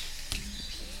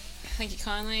 Thank you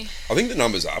kindly. I think the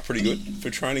numbers are pretty good for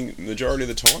training the majority of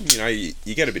the time.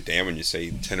 You get a bit down when you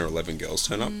see 10 or 11 girls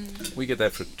turn up. We get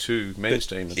that for 2 men's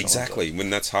teams. Exactly, when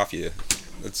that's half your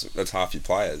half your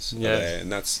players. Yeah. There,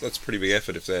 and that's pretty big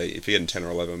effort if you're getting 10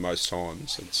 or 11 most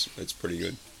times. It's pretty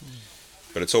good.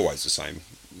 But it's always the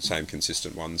same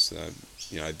consistent ones.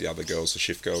 The other girls, the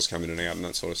shift girls come in and out and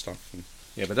that sort of stuff. And,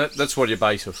 Yeah, but that's what your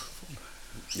base of.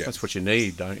 Yeah. That's what you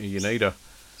need, don't you? You need a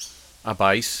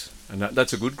base, and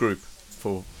that's a good group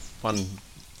for one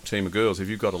team of girls. If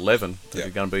you've got 11 that Yeah. are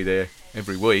going to be there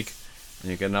every week,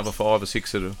 and you get another 5 or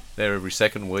 6 that are there every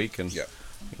second week, and Yeah.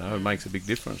 it makes a big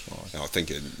difference. and I think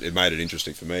it made it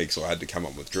interesting for me because I had to come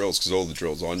up with drills because all the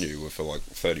drills I knew were for like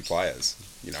 30 players,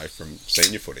 from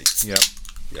senior footy. Yeah.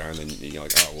 And then you're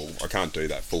like, oh, well, I can't do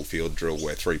that full field drill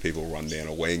where 3 people run down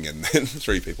a wing and then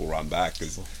 3 people run back.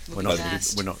 Cause We're not.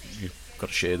 Fast. You've got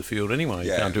to share the field anyway.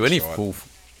 You Yeah, can't do any that's right. full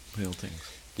field things.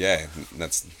 yeah,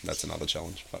 that's another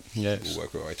challenge, but Yes. we'll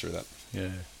work our way through that. Yeah.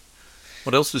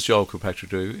 What else does Joel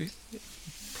Kilpatrick do? He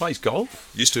plays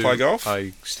golf. Used to play golf.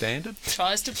 A standard.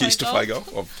 Tries to play Used to golf. play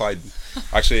golf. I've played,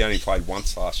 actually only played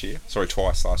once last year. Sorry,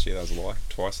 twice last year. That was a lie.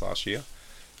 Twice last year.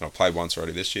 And I played once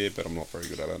already this year, but I'm not very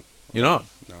good at it. You're not.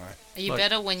 No. Are you Like-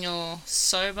 better when you're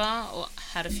sober or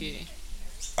had a few?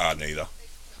 Neither.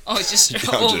 Oh, it's just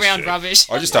I'm all just round shit. rubbish.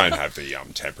 I just don't have the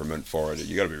temperament for it.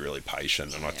 You got to be really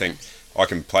patient, and I think I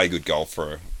can play good golf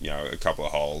for a couple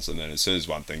of holes, and then as soon as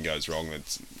one thing goes wrong,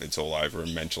 it's all over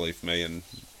mentally for me, and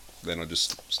then I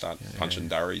just start punching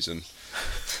durries and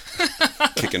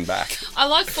kicking back. I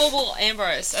like 4-ball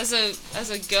Ambrose. As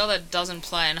a girl that doesn't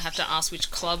play and I have to ask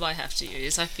which club I have to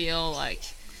use, I feel like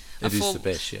It is the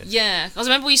best, yeah. Yeah, because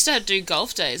I remember we used to do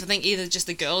golf days. I think either just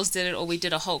the girls did it or we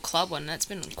did a whole club one. That's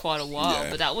been quite a while, Yeah.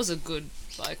 but that was a good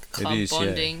club is, yeah.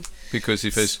 bonding. Because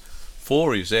if there's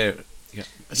 4 of you there, at It's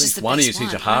just least the one of you best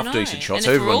hits a one. I half decent know. shot, And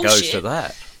so if we're everyone all goes shit- to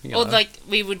that. Or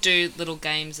we would do little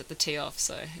games at the tee off,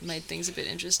 so it made things a bit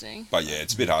interesting. But yeah,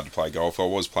 it's a bit hard to play golf. I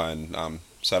was playing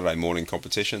Saturday morning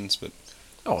competitions, but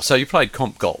Oh, so you played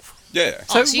comp golf. yeah.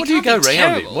 So, so you what do you go can't be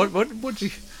round in? terrible. What do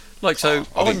you like? So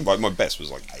I think my best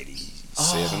was like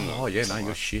 87. Oh or yeah, no, something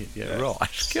you're like- shit. Yeah, Yeah.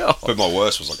 right. God, But my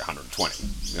worst was like 120.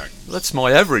 that's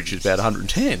my average is about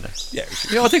 110. Yeah.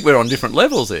 Yeah, I think we're on different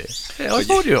levels there. Yeah, I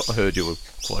But thought I heard you were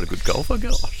quite a good golfer.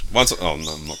 God. Once, oh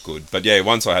no, I'm not good. But yeah,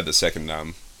 once I had the second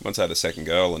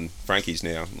girl, and Frankie's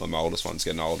now, my oldest one's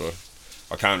getting older.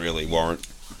 I can't really warrant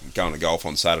going to golf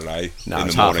on Saturday No, in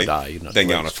it's the half morning, a day, isn't it? then At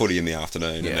going to least. footy in the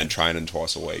afternoon, Yeah. and then training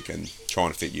twice a week, and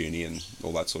trying to fit uni and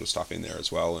all that sort of stuff in there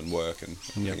as well, and work and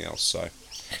everything else. So,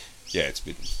 yeah, it's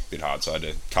a bit hard. So I had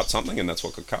to cut something, and that's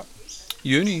what got cut.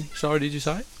 Uni, sorry, did you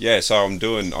say? Yeah, so I'm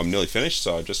nearly finished.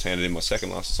 So I just handed in my second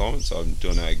last assignment. So I'm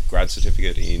doing a grad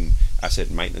certificate in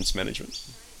asset maintenance management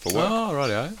for work. Oh,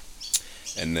 rightio.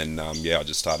 And then, I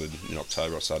just started in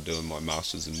October. I started doing my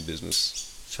masters in business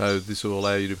So this will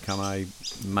allow you to become a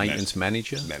maintenance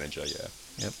manager manager.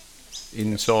 Yeah.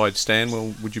 inside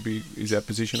Stanwell. Is that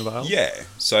position available? Yeah.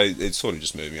 So it's sort of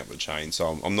just moving up the chain.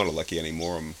 So I'm not a lecky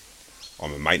anymore.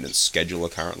 I'm a maintenance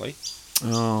scheduler currently.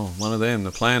 Oh, one of them,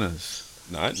 the planners.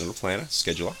 No, not a planner,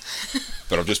 scheduler.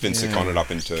 But I've just been seconded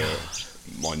up into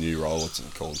my new role. It's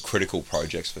called critical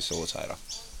projects facilitator.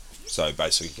 So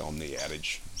basically, I'm the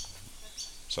outage.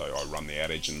 So I run the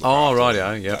outage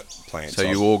and Yep. plant. So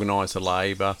you organise the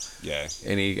labour, yeah,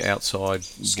 any outside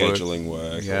scheduling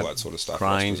work, all that sort of stuff.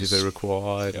 cranes if they're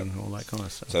required, and all that kind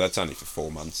of stuff. So that's only for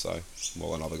 4 months. So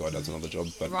while another guy does another job,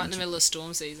 but Right in the middle of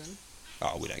storm season.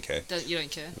 oh, we don't care. You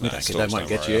don't care. We don't get, they won't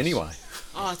get you anyway.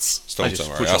 Oh, it's. Storms just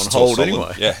don't put worry. you Us, on it's all hold solid.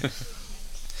 anyway. Yeah.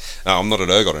 No, I'm not at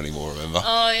Ergot anymore. Remember?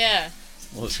 Oh yeah.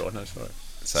 Well, that's right. No, sorry.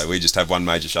 So we just have one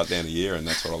major shutdown a year, and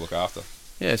that's what I look after.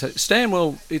 Yeah. So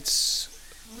Stanwell, it's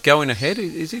going ahead.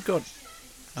 Is it got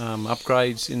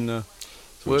upgrades in the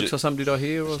works or something? Did I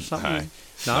hear or something?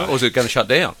 No. Or is it going to shut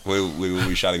down? We will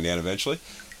be shutting down eventually.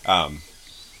 I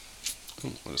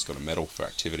just got a medal for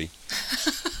activity.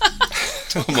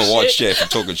 On my white chair for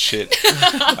talking shit.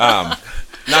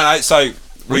 No. So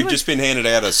we've just been handed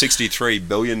out a $63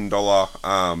 billion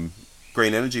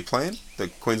green energy plan. The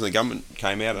Queensland government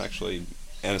came out and actually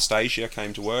Anastasia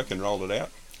came to work and rolled it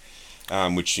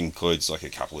out, which includes like a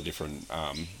couple of different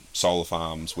solar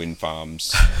farms, wind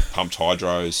farms, pumped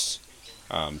hydros,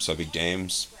 so big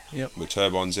dams with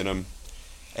turbines in them,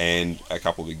 and a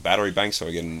couple of big battery banks. So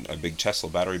we're getting a big Tesla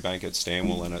battery bank at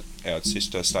Stanwell and at our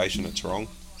sister station at Tarong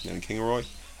in Kingaroy.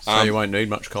 So you won't need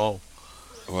much coal.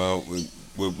 Well,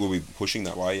 we'll be pushing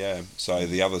that way, yeah. So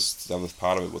the other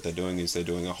part of it, what they're doing is they're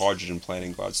doing a hydrogen plant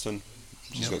in Gladstone,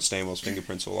 which has got Stanwell's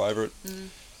fingerprints all over it.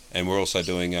 And we're also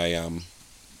doing a,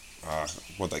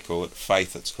 what they call it,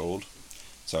 Faith it's called.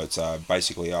 So it's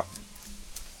basically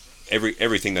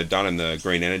everything they've done in the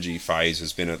green energy phase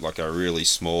has been at like a really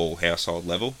small household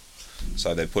level.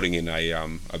 So they're putting in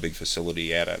a big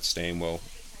facility out at Stanwell.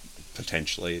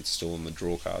 Potentially, it's still on the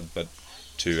draw card, but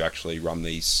to actually run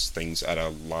these things at a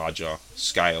larger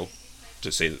scale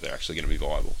to see that they're actually going to be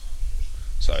viable.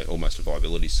 So almost a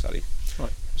viability study.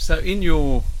 Right. So in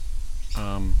your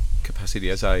capacity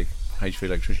as a HV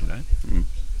electrician,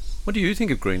 what do you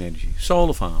think of green energy?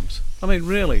 Solar farms? I mean,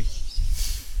 really?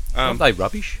 Are they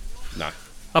rubbish? No.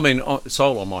 I mean,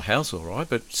 solar on my house, all right,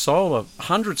 but solar,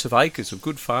 hundreds of acres of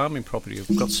good farming property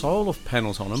have got solar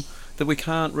panels on them that we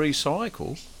can't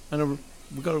recycle and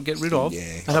we've got to get rid of.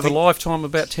 Yeah. They have a lifetime of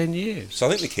about 10 years. So I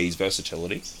think the key is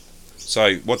versatility.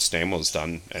 So what Stanwell's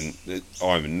done, and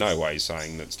I'm in no way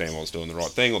saying that Stanwell's doing the right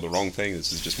thing or the wrong thing,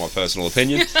 this is just my personal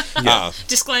opinion.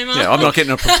 Disclaimer. Yeah, I'm not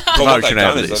getting a But what promotion they've out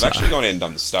done of is this. they've actually gone in and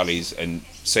done the studies and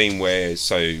seen where,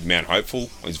 so Mount Hopeful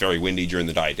is very windy during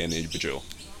the day down near Bajul.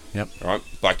 Yep. Right,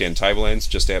 Blackdown Tablelands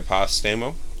just out past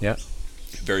Stanwell. Yep.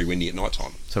 Very windy at night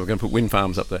time. So we're going to put wind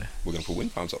farms up there. We're going to put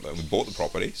wind farms up there. We bought the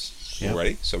properties Yep.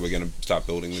 already, so we're going to start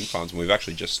building wind farms, and we've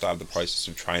actually just started the process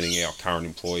of training our current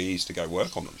employees to go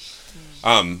work on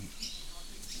them.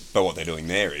 But what they're doing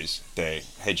there is they're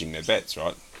hedging their bets,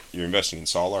 right? You're investing in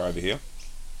solar over here.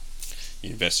 You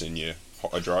invest in your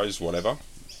hydros, whatever,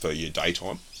 for your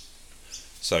daytime.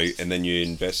 So, and then you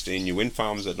invest in your wind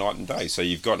farms at night and day. So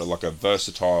you've got like a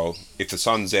versatile, if the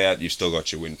sun's out, you've still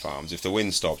got your wind farms. If the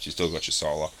wind stops, you've still got your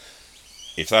solar.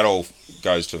 If that all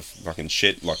goes to fucking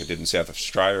shit like it did in South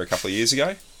Australia a couple of years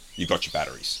ago, you've got your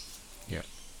batteries. Yeah.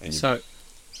 And So,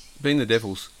 being the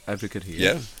devil's advocate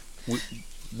here, yeah.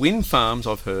 Wind farms,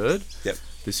 I've heard, Yep.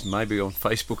 this may be on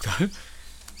Facebook though,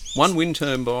 one wind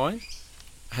turbine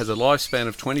has a lifespan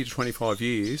of 20 to 25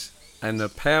 years and the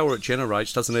power it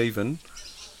generates doesn't even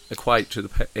equate to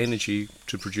the energy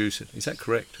to produce it. Is that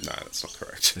correct? No, that's not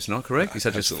correct. It's not correct? No, Is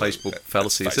that just a absolutely. Facebook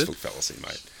fallacy, That's is it? Facebook fallacy,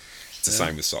 mate. It's the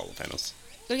same with solar panels.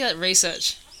 Look at that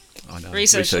research. I know.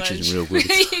 Research isn't real good.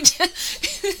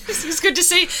 It's good to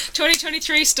see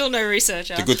 2023 still no research.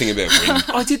 The good thing about wind,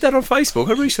 I did that on Facebook.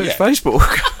 I researched Yeah.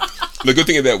 Facebook. the good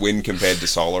thing about wind compared to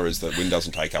solar is that wind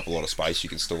doesn't take up a lot of space. You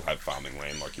can still have farming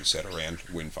land, like you said, around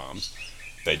wind farms.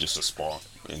 They're just a spot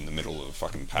in the middle of a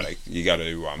fucking paddock. You go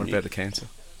to What about the cancer?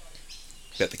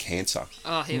 about the cancer.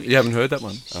 Oh, here we You haven't heard that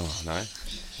one? Oh no,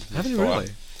 Haven't you Fire. really?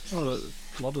 Oh,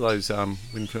 A lot of those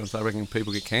wind farms, I reckon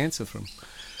people get cancer from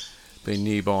being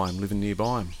nearby them, living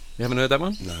nearby them. You haven't heard that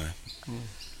one? No.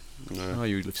 No. Oh,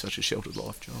 you live such a sheltered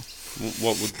life, Joel.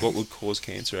 What would cause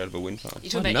cancer out of a wind farm? You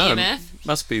talking about No, EMF?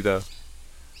 must be the...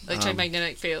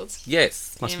 Electromagnetic fields?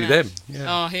 Yes, must be EMF. them. Yeah.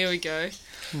 Oh, here we go.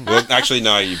 Well, actually,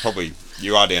 no.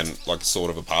 You are down like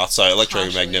sort of a path. So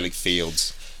electromagnetic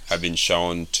fields have been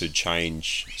shown to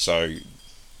change. So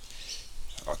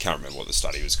I can't remember what the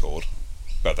study was called,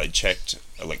 but they checked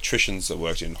electricians that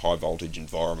worked in high voltage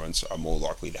environments are more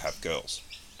likely to have girls.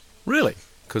 Really?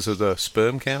 Because of the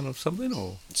sperm count or something,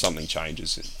 or Something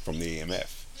changes from the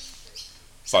EMF.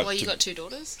 So why you got 2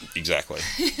 daughters? Exactly.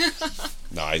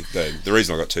 No, the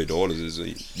reason I got 2 daughters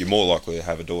is you're more likely to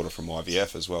have a daughter from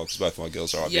IVF as well, because both my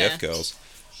girls are IVF girls.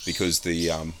 Because the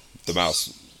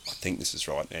males, I think this is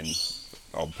right, and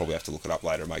I'll probably have to look it up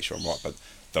later and make sure I'm right, but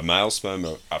the male sperm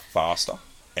are faster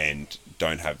and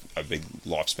don't have a big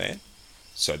lifespan,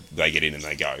 so they get in and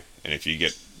they go. And if you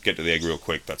get to the egg real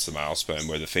quick, that's the male sperm,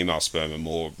 where the female sperm are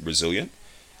more resilient.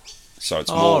 So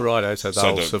it's more... right, so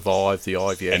they'll survive the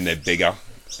IVF. And they're bigger,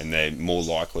 and they're more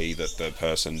likely that the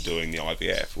person doing the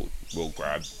IVF will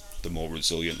grab the more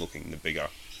resilient looking, the bigger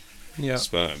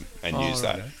sperm, and use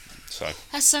that. So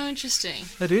That's so interesting.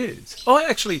 It is. I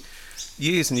actually,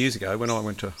 years and years ago, when I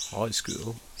went to high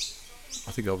school,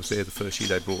 I think I was there the first year,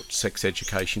 they brought sex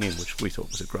education in, which we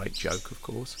thought was a great joke, of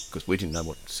course, because we didn't know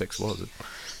what sex was. I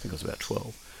think I was about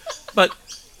 12. But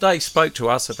they spoke to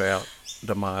us about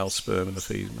the male sperm and the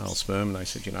female sperm, and they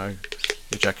said,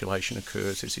 ejaculation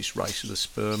occurs, there's this race of the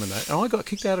sperm and that. And I got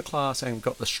kicked out of class and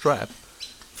got the strap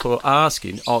for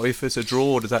asking, if there's a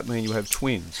draw, does that mean you have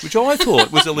twins? Which I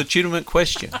thought was a legitimate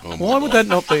question. Why would that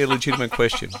not be a legitimate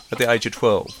question at the age of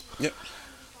 12? Yep.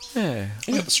 Yeah.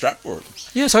 You got the strap for it.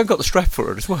 Yes, I got the strap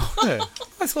for it as well. Yeah.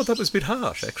 I thought that was a bit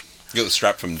harsh, actually. You got the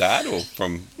strap from Dad or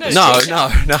from... No, Dad.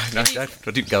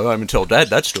 I didn't go home and tell Dad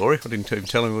that story. I didn't even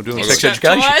tell him we were doing sex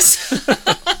education.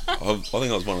 I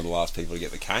think I was one of the last people to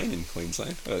get the cane in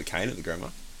Queensland. I got the cane at the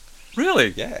grammar. Really?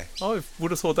 Yeah. I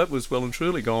would have thought that was well and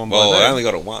truly gone Well, by I then. only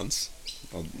got it once.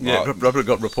 Probably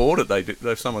got reported.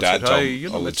 Someone Dad said, hey,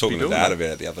 I was talking to Dad about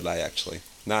it the other day, actually.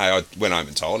 No, I went home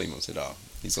and told him. I said,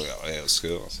 he's like, it was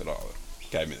school. I said,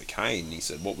 gave me the cane. He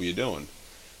said, what were you doing?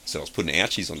 I said, I was putting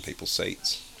ouchies on people's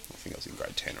seats. I think I was in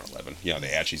grade 10 or 11. The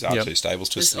ouchies are 2 stables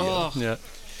twisted together. Yeah.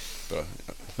 But,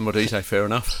 and what did he say? Fair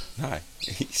enough. No.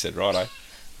 He said, righto.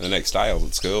 And the next day I was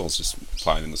at school, I was just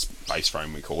playing in the space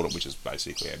frame, we called it, which is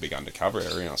basically a big undercover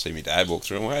area, and I see my dad walk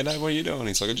through and hey Dad, what are you doing?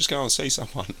 He's like, I'm just going to see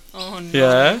someone. Oh no.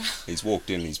 Yeah. He's walked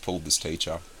in and he's pulled this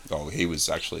teacher. He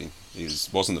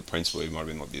wasn't the principal, he might have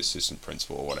been like the assistant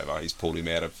principal or whatever. He's pulled him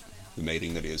out of the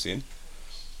meeting that he was in,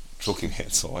 took him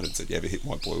outside and said, you ever hit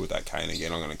my boy with that cane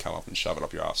again, I'm going to come up and shove it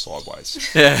up your ass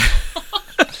sideways. Yeah.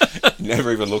 He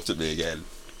never even looked at me again.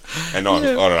 And I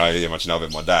don't know how much you know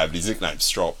about my dad, but his nickname's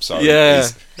Strop. So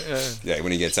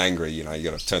when he gets angry, you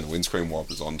got to turn the windscreen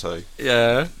wipers on too.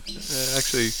 Yeah.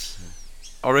 Actually,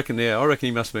 I reckon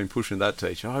he must have been pushing that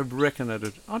teacher. I reckon I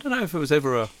don't know if it was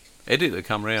ever a editor that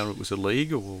come around. It was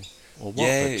illegal or what?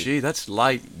 Yeah. But gee, that's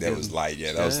late. That was late.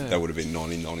 Yeah, that would have been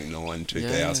 1999,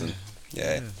 2000.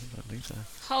 Yeah. I think so.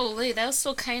 Holy, they were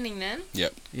still caning then.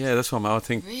 Yep. Yeah, that's what I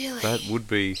think. Really? That would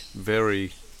be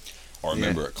very. I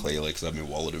remember it clearly because I had my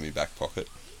wallet in my back pocket.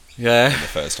 Yeah. And the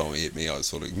first time he hit me, I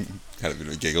sort of had a bit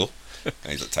of a giggle.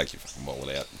 And he's like, take your fucking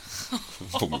wallet out.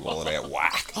 Put my wallet out,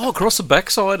 whack. Oh, across the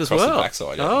backside as well? Across the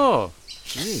backside, yeah. Oh,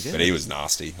 geez, yeah. But he was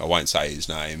nasty. I won't say his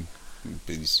name.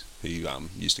 But he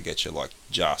used to get you like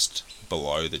just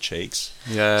below the cheeks.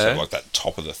 Yeah. So like that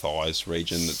top of the thighs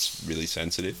region that's really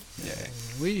sensitive. Yeah.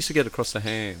 We used to get across the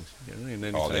hands. And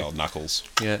then the old knuckles.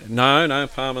 Yeah. No,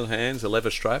 palm of the hands, a leather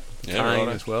strap, cane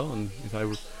as well. And if they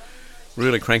were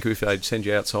really cranky, if they'd send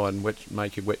you outside and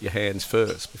make you wet your hands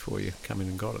first before you come in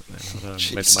and got it. I don't know,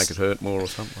 meant to make it hurt more or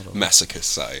something. Masochist,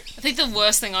 so. I think the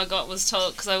worst thing I got was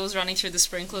told, because I was running through the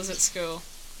sprinklers at school,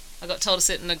 I got told to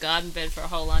sit in a garden bed for a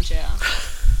whole lunch hour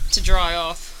to dry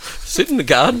off. Sit in the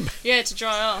garden? Yeah, to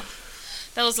dry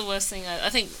off. That was the worst thing. I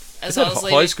think as I was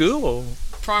leaving. High school or?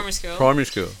 Primary school. Primary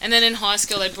school. And then in high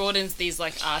school they brought in these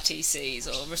like RTCs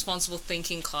or responsible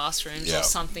thinking classrooms or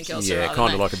something else. Yeah,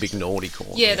 kind of like a big naughty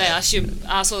corner. Yeah, they ask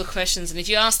all the questions, and if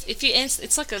you answer,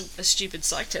 it's like a stupid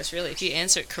psych test really. If you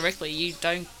answer it correctly, you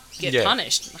don't get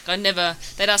punished. Like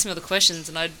they'd ask me all the questions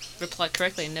and I'd reply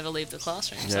correctly and never leave the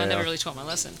classroom. So I never really taught my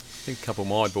lesson. I think a couple of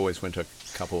my boys went to a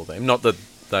couple of them. Not that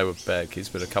they were bad kids,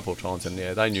 but a couple of times, and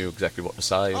they knew exactly what to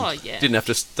say. Oh yeah. Didn't have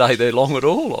to stay there long at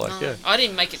all. I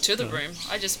didn't make it to the room.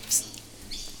 I just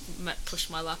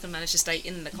pushed my luck and managed to stay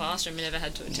in the classroom and never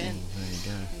had to attend. There you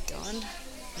go. God.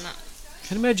 No.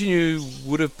 Can you imagine you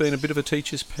would have been a bit of a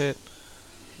teacher's pet?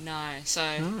 No,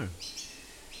 so No.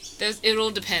 it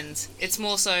all depends. It's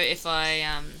more so if I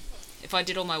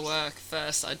did all my work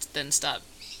first, I'd then start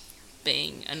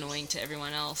being annoying to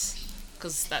everyone else,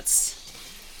 because that's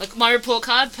like my report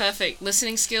card, perfect.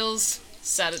 Listening skills,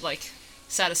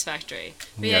 satisfactory.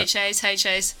 Yeah. BHAs,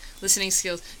 HAs, listening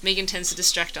skills. Megan tends to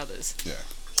distract others. Yeah.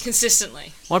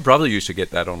 Consistently. My brother used to get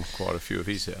that on quite a few of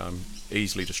his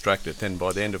easily distracted. Then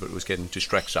by the end of it was getting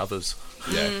distracts others.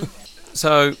 Yeah.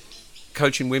 So,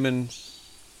 coaching women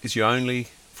is your only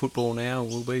football now?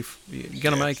 Will be you're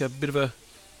going to make a bit of a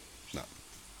No.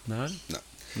 no No.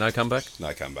 no comeback.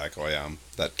 No comeback.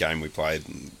 That game we played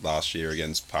last year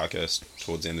against Parkhurst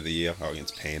towards the end of the year,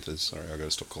 against Panthers. Sorry, I got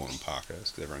to stop calling them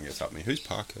Parkhurst because everyone gets up at me. Who's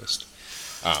Parkhurst?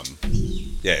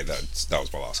 Yeah, that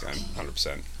was my last game,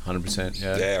 100%. 100%.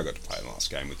 Yeah. Yeah, I got to play the last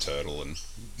game with Turtle, and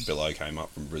Billo came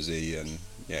up from Brazil, and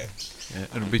yeah. Yeah,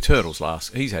 it'll be Turtle's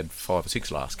last. He's had 5 or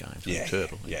 6 last games. Yeah,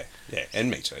 Turtle. yeah, and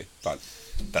me too. But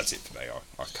that's it for me.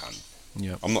 I can't.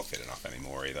 Yeah. I'm not fit enough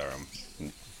anymore either.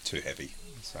 I'm too heavy,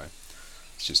 so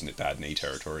it's just bad knee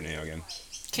territory now again.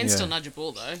 Can Yeah. still nudge a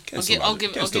ball though. Can I'll still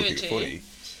give kick it a to footy, you.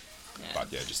 Yeah.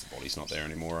 but yeah, just the body's not there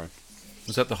anymore.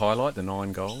 Was that the highlight? The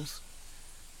 9 goals,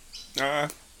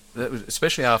 That that was,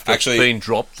 especially after Actually- being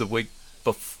dropped the week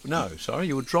before. No, sorry,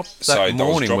 you were dropped that So I was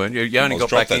morning, dropped- weren't you? You only I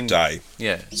was got back dropped in that day.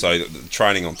 Yeah. So the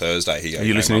training on Thursday, Are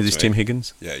you listening to this, Tim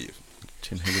Higgins? Yeah,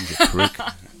 Tim Higgins, you prick.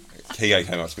 Higo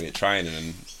came up to me at training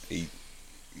and he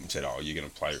said, "Oh, you're going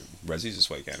to play Rezzies this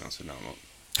weekend?" I said, "No, I'm not."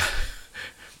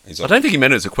 He's I like, don't think he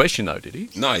meant it as a question, though, did he?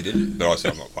 "No, he didn't." But I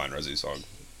said, "I'm not playing Rezzies.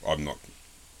 I'm not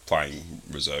playing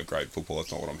reserve grade football.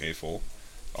 That's not what I'm here for.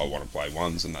 I want to play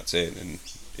ones, and that's it. And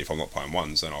if I'm not playing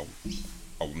ones, then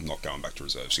I'm not going back to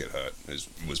reserves to get hurt."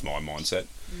 Was my mindset.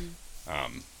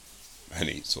 And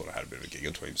he sort of had a bit of a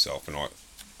giggle to himself, and I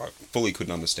fully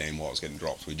couldn't understand why I was getting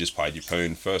dropped. We just played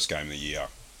Yeppoon, first game of the year,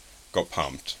 got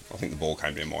pumped. I think the ball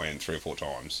came down my end 3 or 4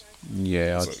 times.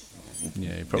 Yeah, So,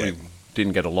 you probably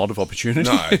didn't get a lot of opportunity.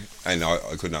 no, and I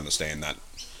couldn't understand that.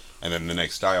 And then the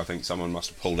next day, I think someone must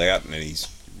have pulled out, and then he's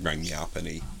rang me up, and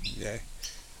do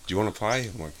you want to play?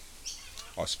 I'm like,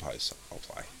 I suppose I'll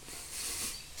play.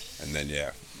 And then,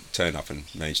 turned up and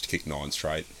managed to kick 9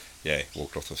 straight. Yeah,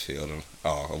 walked off the field. And,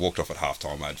 I walked off at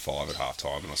half-time. I had 5 at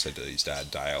half-time, and I said to his dad,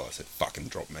 Dale, I said, fucking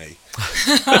drop me.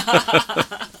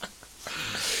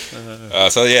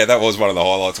 So, that was one of the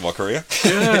highlights of my career.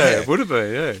 Yeah, it would have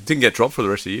been, yeah. Didn't get dropped for the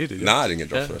rest of the year, did you? No, I didn't get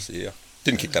dropped for the rest of the year.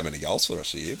 Didn't kick that many goals for the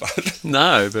rest of the year, but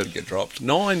No, but didn't get dropped.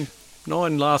 9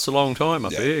 lasts a long time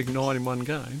up Yeah. there, 9 in one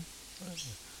game.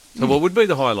 So what would be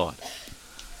the highlight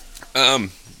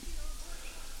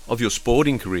of your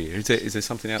sporting career? Is there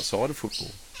something outside of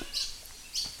football?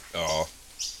 Oh,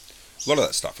 a lot of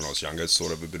that stuff when I was younger is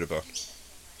sort of a bit of a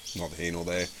not here nor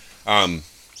there. I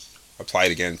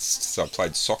played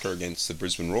soccer against the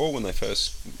Brisbane Roar when they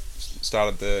first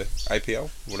started the APL,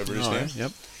 whatever it is now.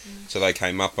 Yep. So they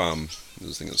came up. I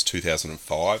think it was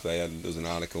 2005. There was an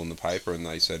article in the paper, and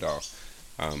they said,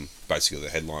 basically the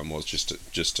headline was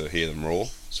just to hear them roar,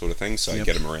 sort of thing. So Yep.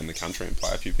 get them around the country and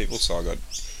play a few people. So I got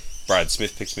Brad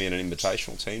Smith picked me in an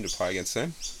invitational team to play against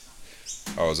them.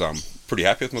 I was pretty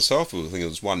happy with myself. I think it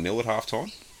was 1-0 at half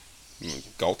time.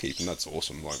 Goalkeeping, that's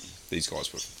awesome. Like these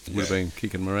guys were. Would have been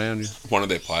kicking them around, yeah. One of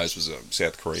their players was a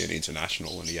South Korean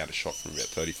international, and he had a shot from about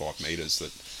 35 metres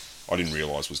that I didn't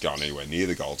realise was going anywhere near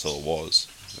the goal till it was.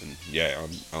 And I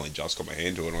only just got my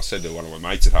hand to it. And I said to one of my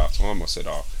mates at half time, I said,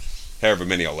 however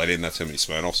many I'll let in, that's how many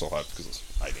Smirnoffs I'll have, because it's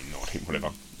 18, 19, whatever.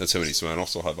 That's how many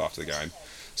Smirnoffs I'll have after the game.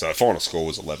 So the final score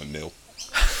was 11-0.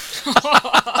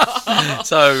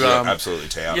 So, Absolutely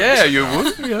towered. yeah, you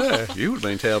would. Yeah, you would have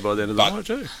been towed by the end of the night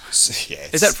too. Yeah,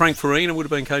 Is that Frank Farina would have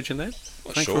been coaching that?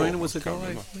 Not Frank sure, Farina was the I can't guy, I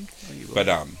remember. think. Oh, you But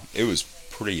were. it was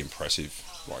pretty impressive,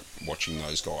 like watching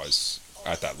those guys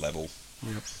at that level.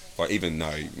 Yep. Like even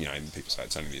though people say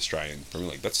it's only the Australian Premier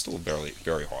League, that's still a very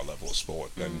very high level of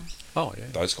sport. And Oh, yeah.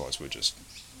 those guys were just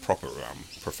proper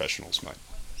professionals, mate.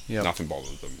 Yep. Nothing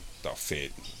bothered them. They were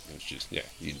fit. It's just you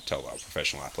can tell they were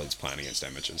professional athletes playing against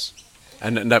amateurs.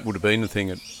 And that would have been the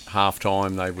thing at half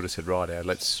time. They would have said, right,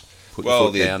 let's put the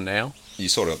Well, foot down now. You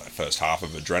sort of that first half of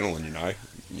adrenaline,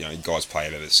 guys play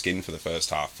out of their skin for the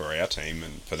first half for our team,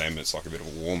 and for them it's like a bit of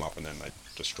a warm up, and then they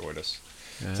destroyed us.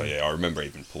 Yeah. So I remember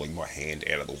even pulling my hand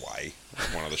out of the way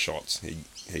of one of the shots.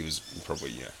 He was probably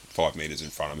 5 metres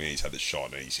in front of me. He's had the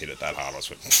shot and he's hit it that hard. I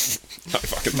just went, no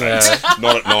fucking thanks.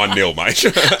 Not at 9-0, mate.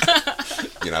 You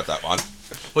can have that one.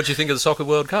 What do you think of the Soccer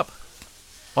World Cup?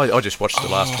 I just watched the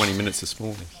last 20 minutes this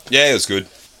morning. Yeah, it was good.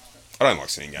 I don't like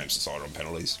seeing games decided on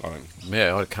penalties.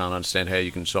 I can't understand how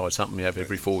you can decide something you have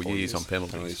every 4 years on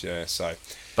penalties. Yeah, so...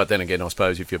 But then again, I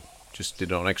suppose if you just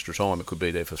did it on extra time, it could be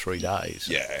there for 3 days.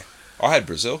 Yeah. I had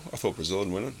Brazil. I thought Brazil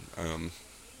would win it.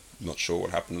 Not sure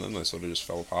what happened to them. They sort of just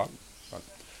fell apart. But,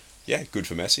 yeah, good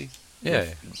for Messi. Yeah.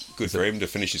 Good for him to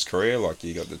finish his career. Like,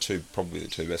 you got probably the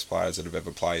two best players that have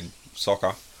ever played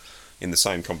soccer in the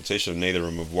same competition. Neither of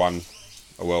them have won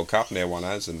a World Cup. Now one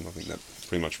has, and I think that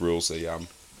pretty much rules the other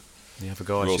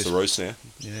guy's rules the roost now.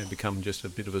 Yeah, become just a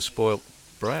bit of a spoilt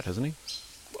brat, hasn't he?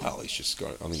 Well, he's just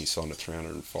got... I think he signed a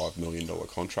 $305 million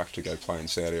contract to go play in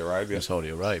Saudi Arabia. Saudi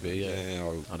Arabia,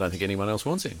 yeah. I don't think anyone else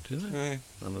wants him, do they? Yeah.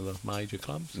 None of the major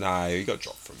clubs? No, he got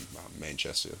dropped from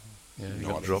Manchester. Yeah, he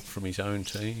got dropped from his own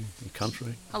team, his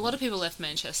country. A lot of people left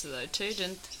Manchester, though, too,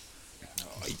 didn't...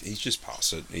 He's just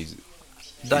past it.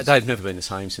 They've never been the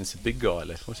same since the big guy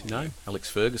left. What's his name? Alex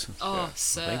Ferguson. Oh,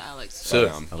 Sir Alex.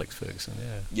 Sir Alex Ferguson,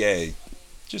 yeah. Yeah,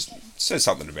 just says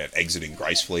something about exiting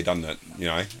gracefully, doesn't it? You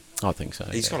know, I think so.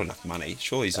 He's got enough money.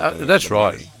 Surely he's not that's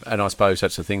right. Money. And I suppose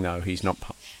that's the thing, though. He's not...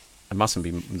 It mustn't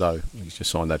be, though. He's just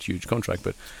signed that huge contract.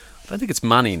 But I don't think it's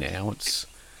money now.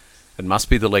 It must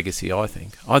be the legacy, I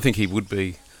think. I think he would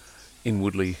be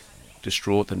inwardly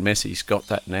distraught that Messi's got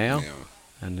that now. Yeah.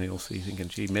 And they'll see thinking,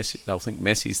 gee, Messi... They'll think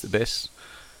Messi's the best.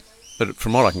 But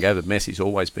from what I can gather, Messi's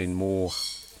always been more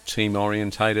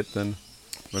team-orientated than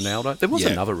Ronaldo. There was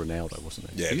another Ronaldo,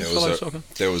 wasn't there? Yeah,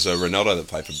 there was a Ronaldo that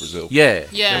played for Brazil. Yeah,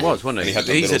 there was, wasn't he? And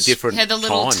He's a different had the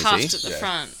little time, tuft at the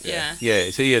front, yeah. Yeah,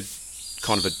 is he a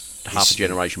kind of a half a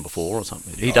generation before or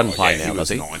something? He doesn't play now, does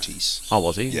he? He was 90s. Oh,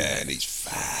 was he? Yeah, and he's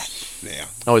fat now.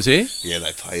 Oh, is he? Yeah,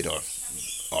 they played...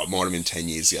 it might have been 10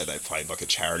 years ago, they played like a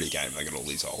charity game. They got all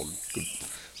these old good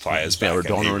players back.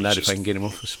 Maradona and that, if they can get him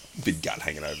off. Big gut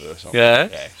hanging over the top. Yeah?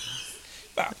 Yeah.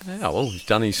 But well, he's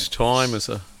done his time as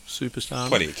a superstar.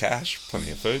 Plenty of cash,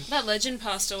 plenty of food. That legend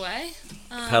passed away.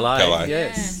 Pelé.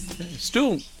 Yes. Yeah.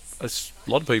 Still, a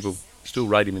lot of people still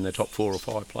rate him in their top 4 or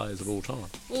 5 players of all time.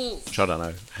 Well, which I don't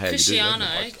know how Cristiano,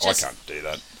 you do that. I can't do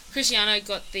that. Cristiano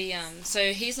got the...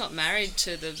 so he's not married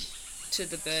to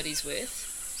the bird he's with.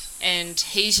 And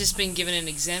he's just been given an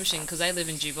exemption because they live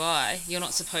in Dubai. You're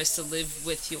not supposed to live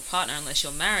with your partner unless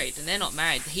you're married, and they're not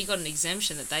married. He got an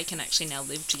exemption that they can actually now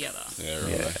live together. Yeah,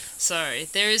 right. Yeah. So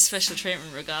there is special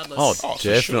treatment regardless. Oh,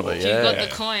 definitely, sure. You've got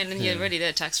the coin and you're already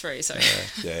there tax-free. So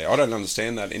yeah, I don't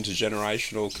understand that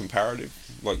intergenerational comparative.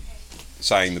 Like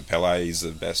saying that Pelé is the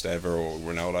best ever or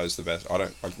Ronaldo's the best.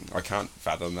 I can't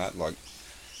fathom that. Like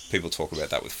people talk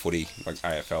about that with footy, like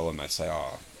AFL, and they say,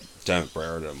 oh, Dermot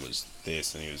Brereton was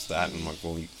this and he was that, and I'm like,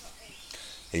 well,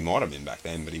 he might have been back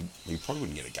then, but he probably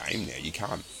wouldn't get a game now. You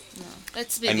can't. No,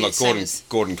 that's a bit. And like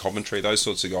Gordon Coventry, those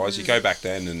sorts of guys, you go back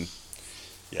then, and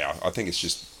yeah, I think it's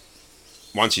just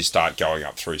once you start going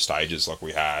up through stages like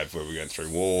we have, where we went through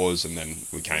wars and then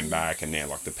we came back, and now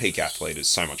like the peak athlete is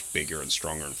so much bigger and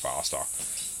stronger and faster.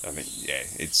 I mean, yeah,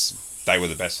 they were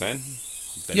the best then.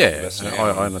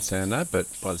 I understand that, but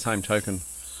by the same token,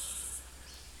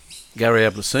 Gary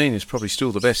Ablicine is probably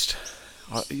still the best.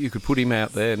 You could put him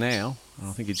out there now, and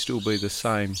I think he'd still be the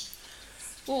same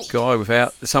guy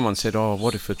without... Someone said, oh,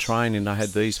 what if for training they had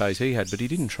these days he had, but he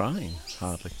didn't train,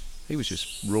 hardly. He was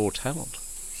just raw talent.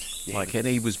 Yeah. And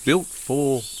he was built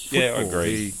for football. Yeah, I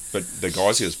agree. But the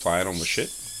guys he was playing on were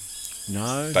shit.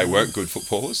 No. They weren't good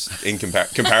footballers,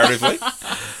 comparatively.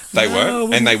 They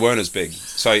weren't, and they weren't as big.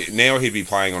 So now he'd be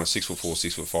playing on a 6'4",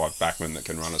 6'5" backman that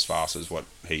can run as fast as what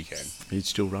he can. He'd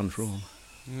still run through him.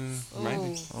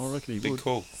 Maybe. I reckon he would. Big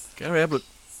call. Gary Ablett.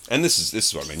 And this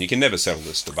is what I mean. You can never settle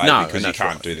this debate because you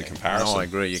can't do the comparison. No, I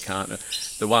agree. You can't.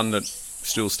 The one that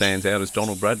still stands out is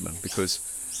Donald Bradman, because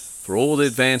for all the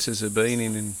advances have been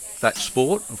in that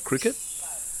sport of cricket,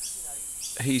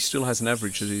 he still has an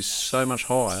average that is so much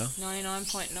higher.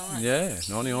 99.9. Yeah,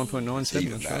 99.97.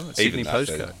 Even that, right. Sydney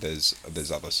postcode.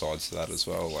 There's other sides to that as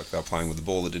well. Like they were playing with the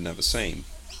ball that didn't have a seam.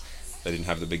 They didn't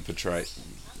have the big portray.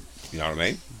 You know what I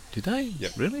mean? Did they?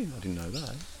 Yep. Really? I didn't know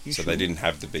that. They didn't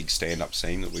have the big stand-up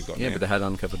seam that we've got now. Yeah, but they had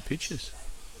uncovered pitches.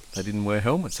 They didn't wear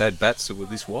helmets. They had bats that were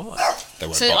this wide. They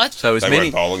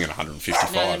weren't bowling at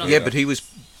 155. No, but he was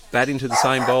batting to the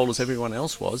same bowl as everyone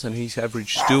else was, and his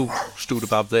average still stood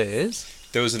above theirs.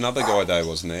 There was another guy, though,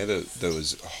 wasn't there, that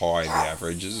was high in the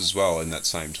averages as well in that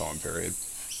same time period.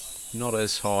 Not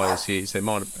as high as his. There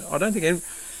might have, I don't think...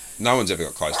 No one's ever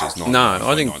got close to his 9.96. No,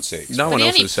 I think no one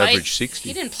else has averaged 60.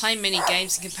 He didn't play many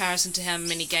games in comparison to how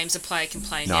many games a player can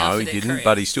play now. No, he didn't, career.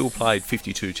 But he still played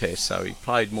 52 tests, so he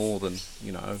played more than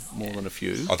a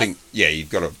few. I think, you've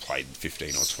got to have played 15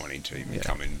 or 20 to even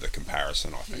come into the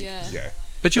comparison, I think. Yeah.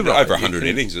 But you're right. Over 100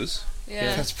 innings.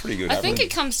 Yeah. That's pretty good. I think it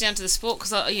comes down to the sport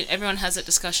because everyone has that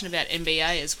discussion about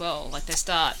NBA as well. Like they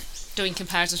start doing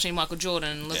comparisons between Michael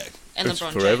Jordan and It's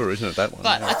LeBron forever, James. isn't it, that one?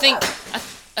 But Yeah.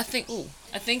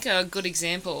 I think a good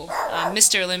example,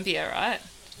 Mr. Olympia, right?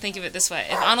 Think of it this way: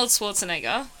 if Arnold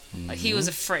Schwarzenegger, like he was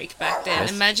a freak back then.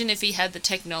 Yes. Imagine if he had the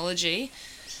technology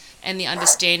and the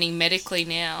understanding medically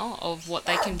now of what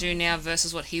they can do now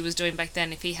versus what he was doing back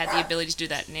then. If he had the ability to do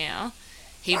that now,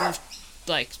 he would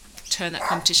like turn that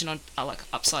competition on like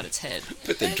upside its head.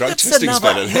 But the drug testing's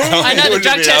better now. I know the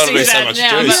drug testing is bad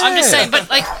now, but I'm just saying. But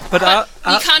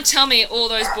you can't tell me all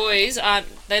those boys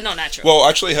they're not natural. Well, I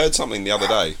actually heard something the other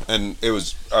day, and it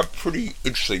was pretty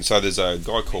interesting. So there's a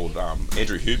guy called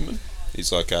Andrew Huberman.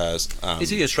 He's like Is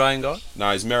he an Australian guy?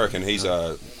 No, he's American. He's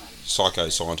a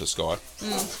psycho-scientist guy.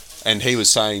 And he was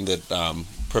saying that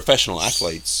professional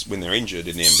athletes, when they're injured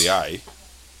in the NBA,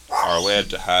 are allowed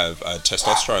to have a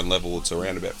testosterone level that's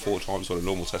around about 4 times what a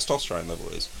normal testosterone level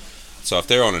is. So if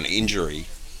they're on an injury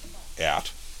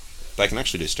out, they can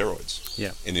actually do steroids.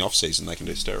 Yeah. In the off-season, they can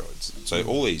do steroids. So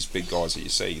all these big guys that you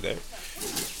see,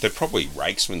 they're probably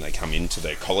rakes when they come into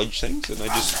their college things, and they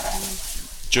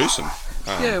just juice them.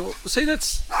 Yeah, well, see,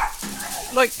 that's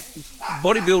like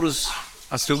bodybuilders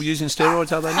are still using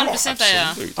steroids, are they not? 100% they are.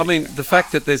 Absolutely. I mean, the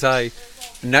fact that there's a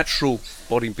natural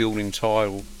bodybuilding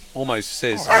title almost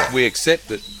says we accept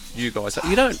that you guys are.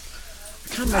 I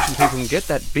can't imagine people can get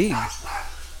that big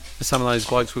as some of those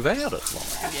blokes without it.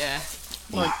 Yeah.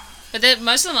 Like, But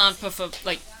most of them aren't for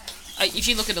if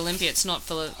you look at Olympia, it's not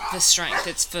for the strength.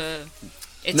 It's for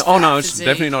it's physique.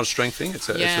 definitely not a strength thing. It's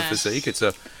a physique. It's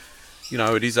a,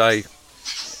 it is a,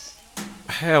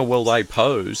 how well they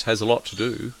pose has a lot to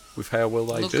do with how well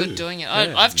they look do. good doing it.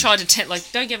 Yeah. I've tried to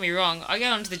don't get me wrong. I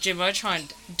go into the gym. I try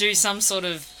and do some sort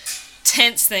of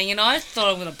tense thing, and I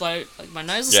thought I'm gonna blow. Like my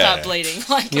nose will start bleeding.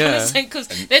 Honestly, because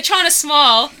they're trying to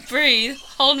smile, breathe,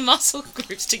 hold muscle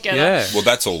groups together. Yeah. Well,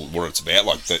 that's all what it's about.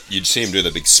 Like that, you'd see them do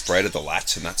the big spread of the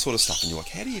lats and that sort of stuff, and you're like,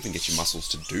 how do you even get your muscles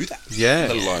to do that? Yeah.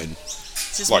 Let alone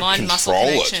It's just like mind-muscle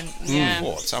control connection. it. Yeah.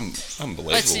 Oh, it's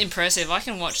unbelievable. It's impressive. I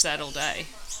can watch that all day.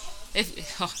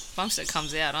 If Bumstead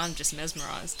comes out, I'm just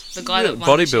mesmerised. The guy that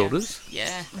won this year. bodybuilders.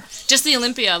 Yeah. Just the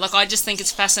Olympia. Like, I just think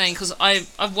it's fascinating because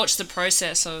I've watched the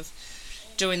process of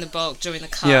doing the bulk, doing the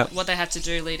cut, what they have to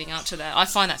do leading up to that. I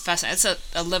find that fascinating.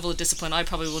 It's a level of discipline I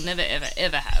probably will never, ever,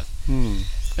 ever have.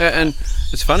 And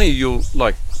it's funny, you'll,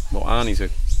 like, well, Arnie's a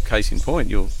case in point.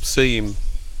 You'll see him,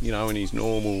 in his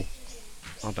normal,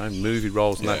 I don't know, movie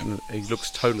roles and that, and he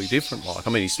looks totally different. Like, I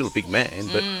mean, he's still a big man,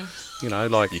 but,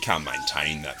 like... You can't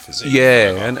maintain that physique.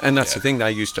 Yeah, and that's the thing.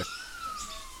 They used to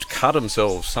cut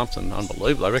themselves something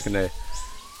unbelievable. I reckon they're,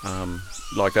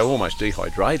 they're almost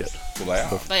dehydrated. Well, they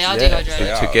are. They are dehydrated.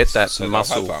 They To are. get that So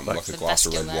muscle. they'll have, like a The glass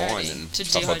of red vascularity wine and to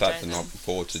stuff like that the dehydrate night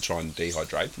before to try and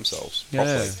dehydrate themselves Yeah.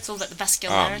 properly. It's all about the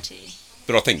vascularity.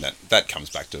 But I think that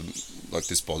comes back to like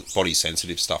this body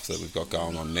sensitive stuff that we've got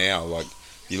going on now. Like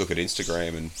you look at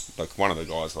Instagram and like one of the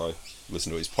guys I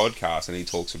listen to his podcast and he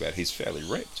talks about he's fairly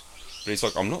ripped, but he's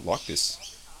like, I'm not like this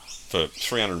for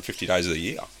 350 days of the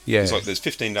year. Yeah. It's like there's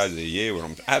 15 days of the year when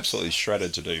I'm absolutely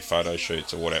shredded to do photo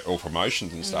shoots or whatever, or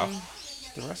promotions and stuff.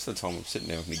 The rest of the time I'm sitting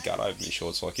there with my gut over my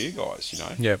shorts like you guys,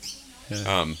 Yep.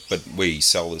 But we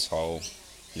sell this whole,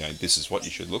 this is what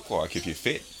you should look like if you're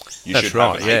fit. You That's should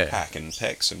right, have an 8-pack and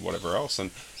pecs and whatever else,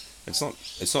 and it's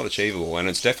not achievable, and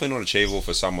it's definitely not achievable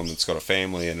for someone that's got a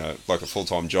family and a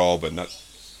full-time job and that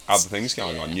other things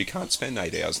going on. You can't spend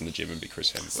 8 hours in the gym and be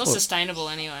Chris It's Hemsworth. not sustainable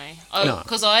anyway. No.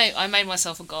 Because I made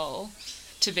myself a goal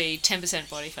to be 10%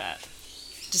 body fat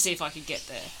to see if I could get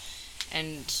there.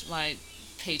 And my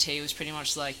PT was pretty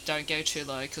much like, don't go too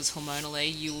low because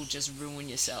hormonally you will just ruin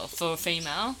yourself. For a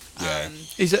female. Yeah.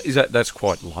 That's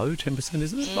quite low, 10%,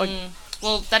 isn't it? Like,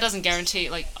 Well, that doesn't guarantee.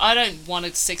 Like, I don't want a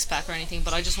 6-pack or anything,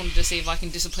 but I just wanted to see if I can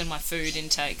discipline my food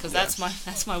intake because that's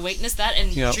my weakness. That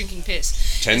and drinking piss.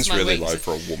 10's my really weakness.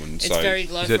 low for a woman. It's So very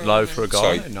low. is for it low a for a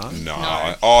woman. guy?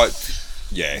 No. Well,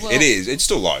 It is. It's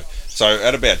still low. So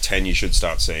at about 10, you should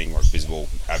start seeing like visible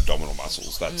abdominal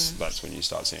muscles. That's when you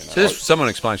start seeing that. So someone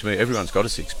explained to me, everyone's got a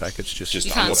 6-pack. It's just You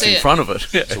can't what's see in it. front of it.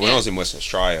 Yeah. So when I was in Western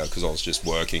Australia, because I was just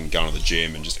working, going to the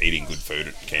gym and just eating good food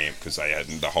at camp, because they had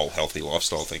the whole healthy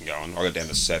lifestyle thing going, I got down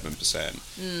to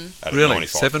 7% at Really?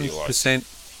 95 kilos.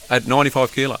 7% at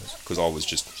 95 kilos? Because all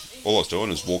I was doing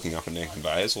was walking up and down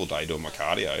conveyors all day doing my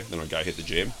cardio. Then I'd go hit the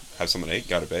gym, have something to eat,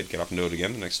 go to bed, get up and do it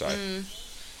again the next day.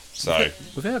 So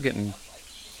Without getting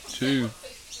too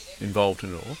involved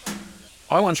in it all,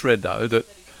 I once read, though, that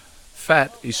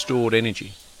fat is stored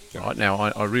energy. Yep. Right now,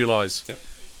 I realise Yep.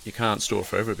 you can't store it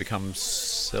forever. It becomes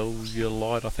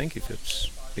cellulite, I think, if it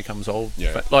becomes old.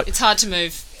 Yeah. Fat. Like, It's hard to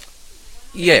move.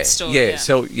 It's stored, yeah.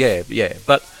 So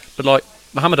but like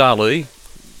Muhammad Ali,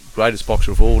 greatest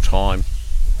boxer of all time,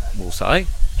 we'll say,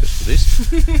 just for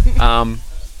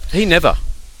this, he never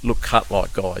looked cut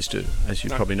like guys do, as you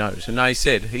probably noticed. And they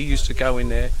said he used to go in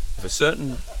there with a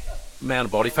certain amount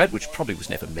of body fat, which probably was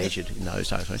never measured in those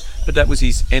days, right? But that was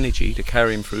his energy to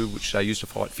carry him through, which they used to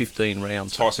fight 15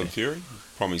 rounds. Tyson Fury?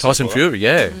 Tyson Fury,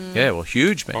 well,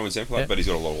 huge man. Prime example, but he's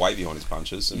got a lot of weight behind his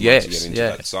punches, and Yes, once you get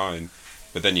into that zone,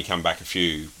 but then you come back a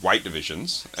few weight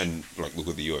divisions, and like look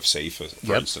at the UFC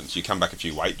for instance, you come back a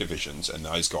few weight divisions, and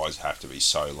those guys have to be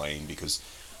so lean because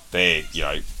they're,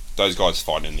 those guys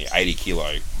fighting in the 80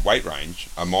 kilo weight range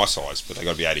are my size, but they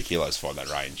got to be 80 kilos to fight that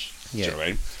range. Do you know what I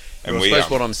mean? And I suppose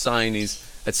what I'm saying is,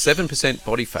 at 7%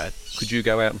 body fat, could you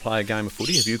go out and play a game of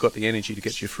footy? Have you got the energy to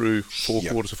get you through four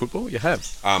quarters of football? You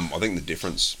have. I think the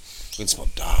difference, it's my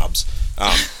darbs.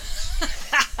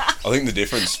 I think the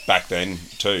difference back then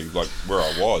too, like where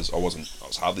I was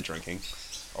hardly drinking,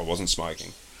 I wasn't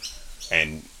smoking,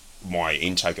 and my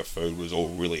intake of food was all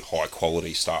really high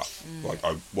quality stuff. Like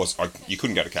you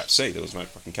couldn't go to KFC. There was no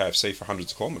fucking KFC for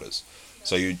hundreds of kilometres.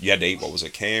 So you had to eat what was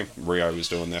at camp. Rio was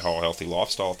doing their whole healthy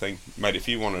lifestyle thing. Mate, if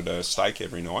you wanted a steak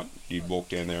every night, you'd walk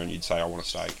down there and you'd say, I want a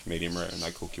steak, medium rare, and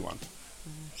they'd cook you one.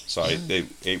 So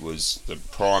it was the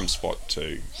prime spot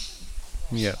to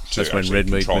that's when red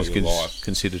meat was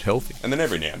considered healthy. And then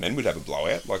every now and then we'd have a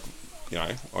blowout, like,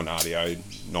 on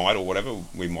RDO night or whatever,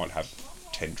 we might have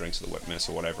 10 drinks of the wet mess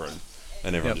or whatever,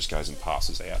 and everyone just goes and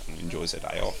passes out and enjoys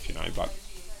their day off, but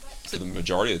for the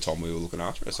majority of the time we were looking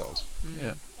after ourselves.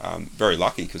 Very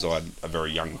lucky because I had a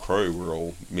very young crew. We were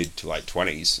all mid to late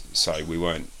 20s, so we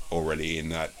weren't already in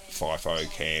that FIFO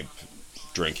camp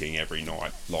drinking every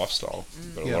night lifestyle,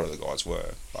 but a lot of the guys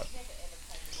were. But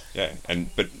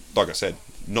but like I said,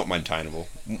 not maintainable.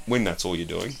 When that's all you're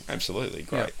doing, absolutely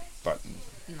great, but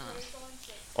no.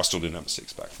 I still didn't have a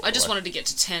six-pack. I just wanted to get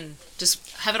to 10,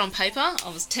 just have it on paper. I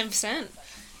was 10%.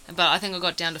 But I think I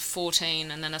got down to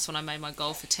 14, and then that's when I made my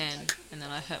goal for 10, and then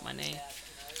I hurt my knee.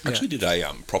 Actually did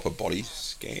a proper body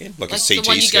scan, like a the CT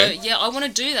one you scan. go, I want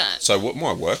to do that. So what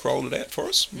my work rolled it out for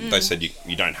us. They said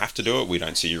you don't have to do it. We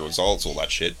don't see your results, all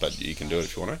that shit, but you can do it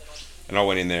if you want to. And I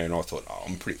went in there and I thought,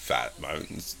 I'm pretty fat at the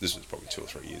moment. This was probably 2 or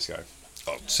 3 years ago.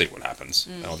 I'll see what happens.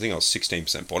 And I think I was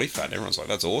 16% body fat. And everyone's like,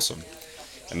 that's awesome.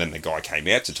 And then the guy came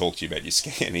out to talk to you about your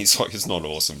scan. He's like, it's not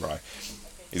awesome, bro.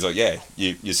 He's like, yeah,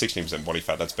 you're 16% body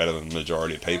fat. That's better than the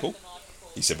majority of people.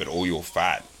 He said, but all your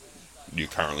fat you're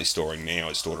currently storing now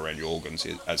is stored around your organs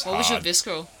as hard. What was your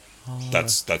visceral?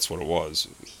 That's what it was.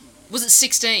 Was it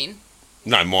 16?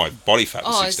 No, my body fat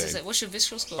was 16. What's your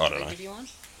visceral score? I don't know. Give you one?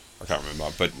 I can't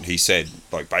remember. But he said,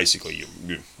 like, basically,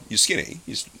 you're skinny.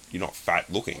 You're not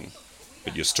fat looking,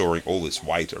 but you're storing all this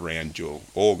weight around your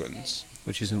organs.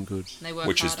 Which isn't good.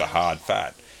 Which is the hard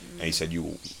fat. And he said you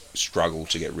will struggle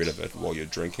to get rid of it while you're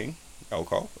drinking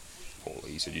alcohol.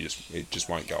 He said it just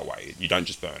won't go away. You don't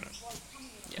just burn it.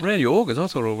 Yeah. Around your organs? I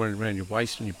thought it went around your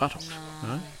waist and your buttocks.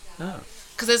 No.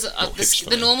 Because there's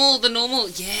the normal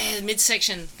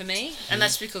midsection for me, and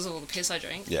that's because of all the piss I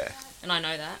drink. Yeah. And I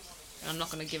know that. And I'm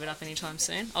not going to give it up anytime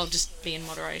soon. I'll just be in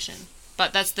moderation.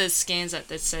 But that's the scans that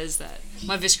says that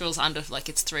my visceral's under, like,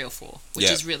 it's 3 or 4, which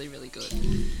is really, really good.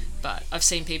 But I've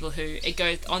seen people who, it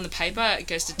goes on the paper, it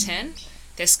goes to 10,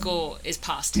 their score is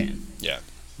past 10. Yeah.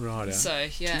 Right. So,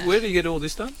 yeah. Where do you get all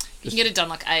this done? You can get it done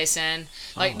like ASN.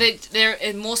 Like,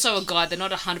 they're more so a guide. They're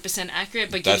not 100%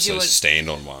 accurate, but that's gives you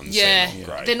stand-on ones. Yeah,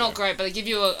 they're not great, but they give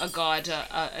you a guide,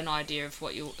 an idea of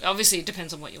what you... Obviously, it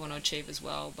depends on what you want to achieve as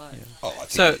well, but...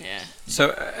 Yeah. So,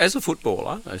 as a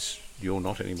footballer, as you're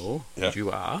not anymore, but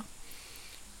you are,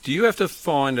 do you have to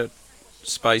find a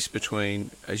space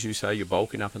between, as you say, you're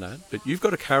bulking up and that, but you've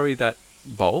got to carry that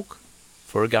bulk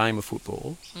for a game of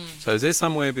football. So is there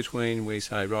somewhere between where you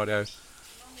say, righto,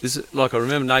 this is, like I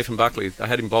remember Nathan Buckley, they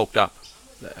had him bulked up,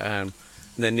 and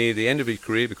then near the end of his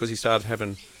career, because he started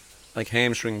having like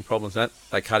hamstring problems, that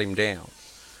they cut him down.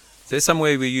 Is there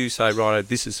somewhere where you say, righto,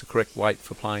 this is the correct weight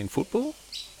for playing football?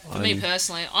 For me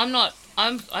personally,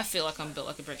 I feel like I'm built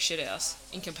like a brick shithouse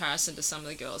in comparison to some of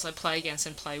the girls I play against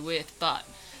and play with, but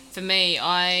for me,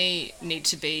 I need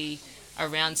to be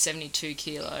around 72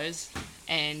 kilos,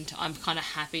 and I'm kind of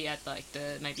happy at like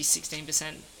the maybe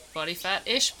 16% body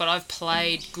fat-ish, but I've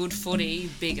played good footy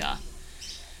bigger,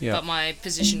 but my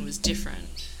position was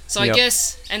different. So I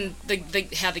guess, and the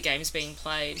how the game's being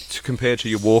played. To compare to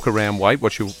your walk-around weight,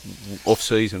 what's your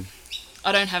off-season?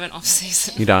 I don't have an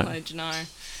off-season. You don't? No.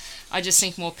 I just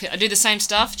think more... I do the same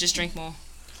stuff, just drink more.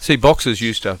 See, boxers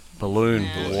used to balloon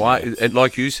weight, and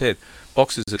like you said,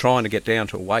 boxers are trying to get down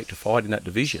to a weight to fight in that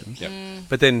division.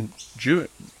 But then,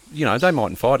 they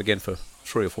mightn't fight again for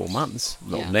 3 or 4 months.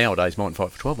 Well, Yeah. nowadays might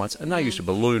fight for 12 months, and they used to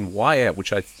balloon way out, which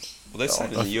they. Well, they're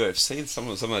saying in the UFC, some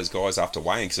of those guys after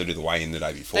weighing, because they do the weigh-in the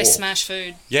day before. They smash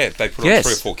food. Yeah, they put on Yes.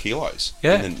 3 or 4 kilos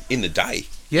Yeah. in the day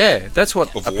Yeah, that's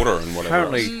what. of water and whatever.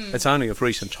 Apparently, else. it's only of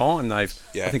recent time they've.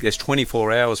 Yeah. I think there's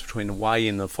 24 hours between the weigh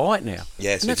in and the fight now.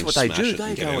 Yeah, so and that's you what can they smash do. it They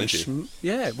and get go and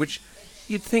energy. which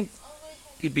you'd think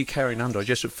you'd be carrying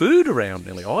undigested food around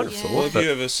nearly. I'd have Yeah. thought. Well, have but-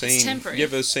 you ever seen? temporary. You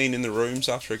ever seen in the rooms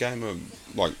after a game of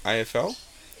like AFL,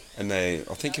 and I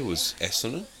think it was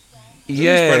Essendon. It was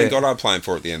Brendan Goddard playing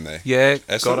for at the end there. Yeah,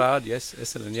 Essendon? Goddard, yes,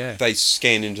 Essendon, yeah. They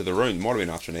scanned into the room. Might have been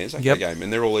after an Anzac Yep. game,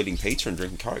 and they're all eating pizza and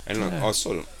drinking Coke. And Yeah. I was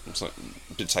like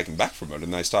a bit taken back from it.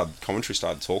 And commentary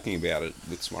started talking about it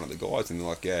with one of the guys, and they're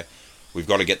like, "Yeah, we've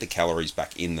got to get the calories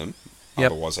back in them,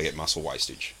 Yep. otherwise they get muscle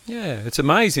wastage." Yeah, it's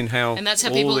amazing how, And that's how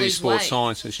all people these lose sports weight.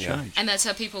 science has Yeah. changed. And that's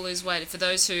how people lose weight. For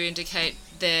those who indicate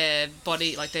their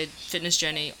body, like their fitness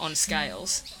journey on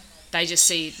scales, they just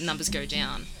see numbers go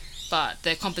down. But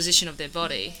the composition of their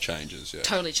body Changes, yeah.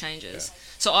 totally changes.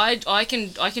 So I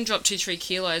can drop 2-3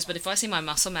 kilos, but if I see my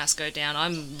muscle mass go down,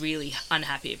 I'm really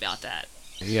unhappy about that.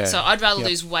 Yeah. So I'd rather Yep.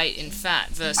 lose weight in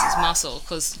fat versus muscle,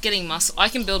 because getting muscle, I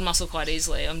can build muscle quite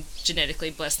easily. I'm genetically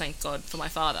blessed, thank God, for my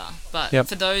father. But Yep.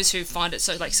 for those who find it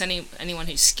so, like anyone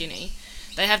who's skinny,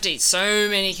 they have to eat so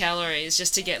many calories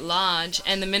just to get large,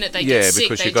 and the minute they get sick,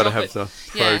 because they you've got to drop have it.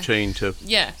 the Yeah. protein to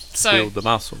Yeah, so build the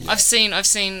muscle. I've seen. I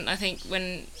think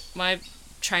when my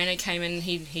trainer came in,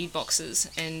 he boxes,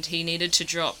 and he needed to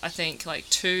drop, I think, like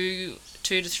 2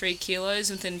 to 3 kilos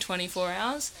within 24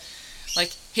 hours.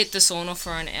 Like, hit the sauna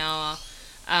for an hour,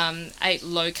 ate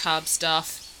low carb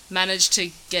stuff, managed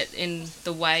to get in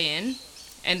the weigh in,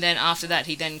 and then after that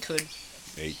he then could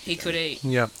eat.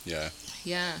 Yeah. Yeah.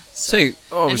 Yeah. So. See,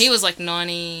 And he was like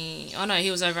 90. Oh no,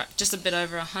 he was just a bit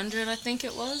over 100, I think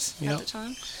it was Yep. at the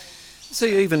time.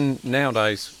 See, even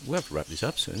nowadays, we'll have to wrap this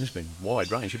up soon. It's been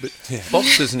wide range, but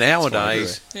boxers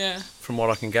nowadays, Yeah. from what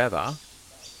I can gather,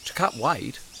 to cut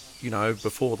weight,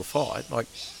 before the fight, like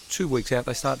 2 weeks out,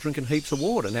 they start drinking heaps of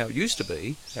water. Now, it used to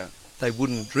be they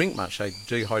wouldn't drink much; they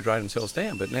dehydrate themselves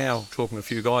down. But now, talking to a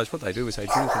few guys, what they do is they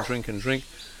drink and drink and drink,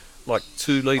 like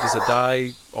 2 litres a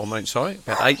day.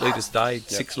 About 8 litres a day,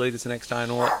 6 litres the next day,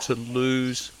 and all that to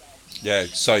lose. Yeah,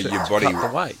 so to your body, cut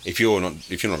the weight. if you're not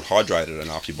hydrated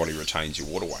enough, your body retains your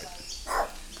water weight.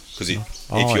 Because if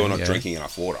Oh, you're not yeah. drinking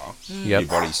enough water, Yep. your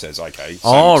body says, okay.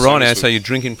 Right now, so you're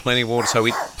drinking plenty of water, so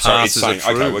it so it's passes saying, it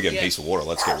through. okay, we're getting Yeah. a piece of water,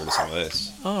 let's get rid of some of this.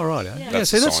 Oh, right. Yeah, That's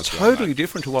see, the that's science behind totally that.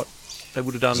 different to what they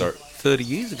would have done So- 30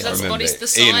 years ago. That's remember body's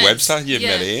the Ian science. Webster, you've Yeah.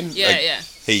 met Ian? Yeah, Like,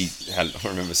 yeah. I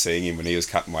remember seeing him when he was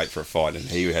cutting weight for a fight, and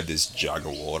he had this jug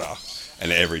of water.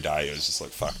 And every day it was just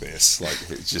like, fuck this. Like,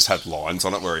 it just had lines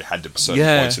on it where he had to certain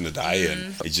Yeah. points in the day,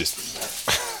 and it just.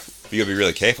 You got to be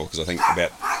really careful, because I think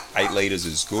about 8 litres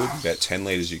is good. About 10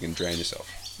 litres you can drown yourself.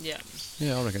 Yeah.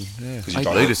 Yeah, I reckon. Yeah. 'Cause 8 you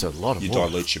litres is a lot of You water.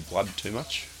 dilute your blood too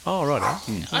much. Oh, right.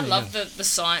 I love the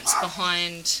science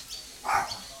behind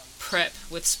prep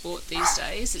with sport these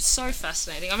days. It's so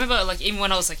fascinating. I remember, like, even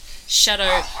when I was like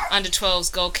shadow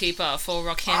under-12s goalkeeper for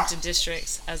Rockhampton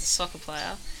Districts as a soccer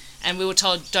player, and we were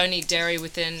told don't eat dairy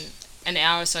within an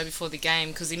hour or so before the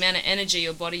game, because the amount of energy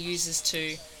your body uses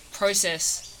to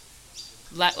process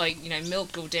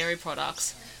milk or dairy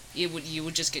products, you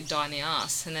would just die in the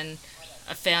ass. And then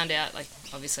I found out, like,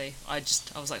 obviously I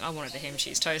was like, I wanted a ham and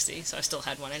cheese toastie, so I still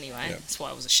had one anyway. Yep. That's why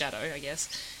I was a shadow, I guess.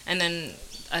 And then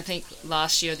I think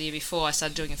last year or the year before, I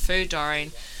started doing a food diary,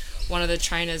 and one of the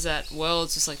trainers at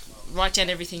Worlds was like, write down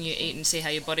everything you eat and see how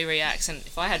your body reacts. And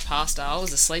if I had pasta, I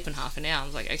was asleep in half an hour. I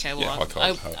was like, okay, well,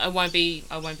 Yeah, I won't be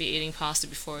eating pasta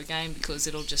before a game, because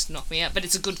it'll just knock me out. But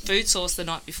it's a good food source the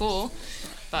night before,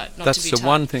 but not That's to be the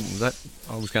one thing that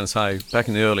I was going to say. Back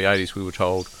in the early 80s, we were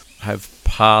told have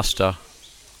pasta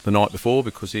the night before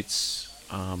because it's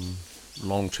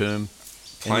long-term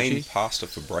Plain energy. pasta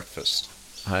for breakfast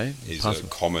Hey, is pasta. a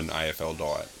common AFL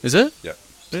diet. Is it? Yep.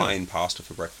 Really? Plain pasta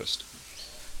for breakfast.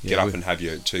 Yeah, Get up we- and have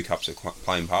your 2 cups of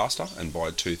plain pasta, and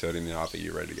by 2:30 in the afternoon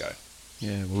you're ready to go.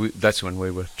 Yeah, well, that's when we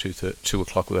were 2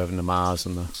 o'clock. We were having the Mars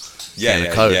and the Yeah, can of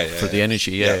yeah, Coke yeah, for yeah. the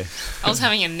energy. Yeah, I was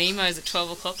having a Nemo's at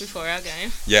 12 o'clock before our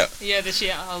game. Yeah. Yeah, this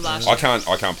year. Oh, last I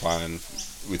year. can't play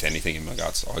with anything in my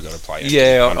guts. I got to play.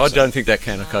 yeah. I 100%. don't think that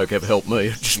can of Coke ever helped me.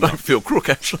 It just made me feel crook,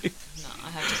 actually. No, I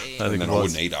have to eat. I think And then it I was.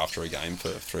 wouldn't eat after a game for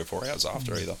 3 or 4 hours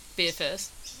after either. Beer first.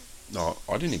 No,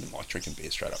 I didn't even like drinking beer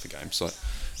straight after games, so it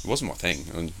wasn't my thing.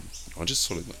 And I just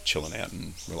sort of like chilling out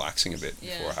and relaxing a bit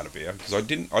before I had a beer, because I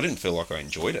didn't feel like I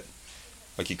enjoyed it.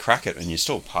 Like, you crack it and you're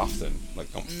still puffed and like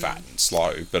I'm fat and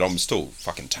slow, but I'm still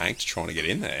fucking tanked trying to get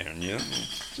in there, and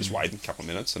just wait a couple of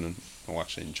minutes and then I'll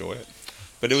actually enjoy it.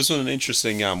 But it was an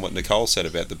interesting what Nicole said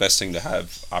about the best thing to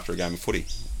have after a game of footy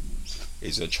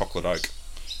is a chocolate oak.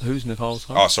 Who's Nicole's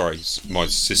home? Oh, sorry, my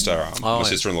sister. My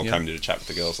sister-in-law yeah. came to chat with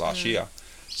the girls last year.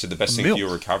 Said the best thing Milk. for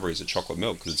your recovery is a chocolate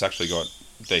milk because it's actually got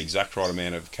the exact right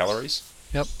amount of calories,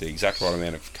 Yep. the exact right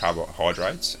amount of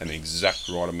carbohydrates, and the exact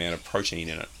right amount of protein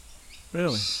in it.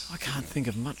 Really? I can't think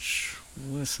of much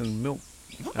worse than milk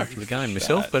No, after the game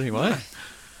myself, but anyway.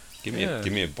 No.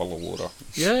 Give me a bottle of water.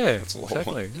 Yeah, That's all I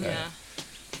exactly. want. Yeah.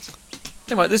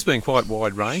 Anyway, this has been quite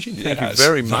wide-ranging. Thank Yeah, you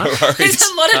very no much. worries. There's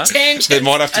a lot of tangents. There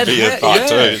might have to be a part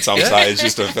two at some Yeah. stage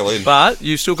just to fill in. But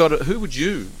you've still got it. Who would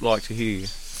you like to hear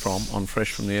from on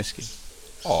Fresh from the Esky?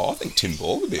 Oh, I think Tim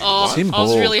Borg would be a good Oh, one. Tim I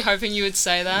was Borg. really hoping you would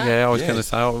say that. Yeah, I was Yeah. going to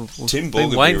say, I've Tim Borg been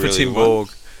would be waiting a for really Tim good one. Borg,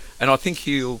 and I think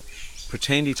he'll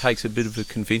pretend he takes a bit of a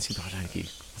convincing, but I don't think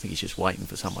I think he's just waiting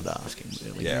for someone to ask him,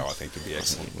 really. Yeah, I think it'd be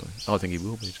excellent. I think he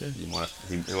will be too. You might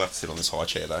he'll have to sit on this high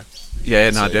chair though.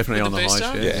 Yeah, no, So, definitely with on the the high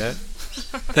booster? chair. Yeah.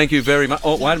 Yeah. Thank you very much.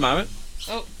 Oh, wait a moment.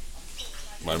 Oh,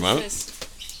 Wait a moment. this?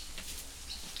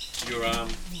 Your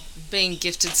Being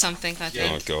gifted something, I Oh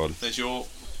think. God. there's your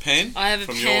pen. I have a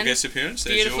from pen. your guest appearance.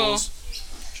 There's Beautiful. yours,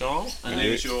 Joel, and Yeah.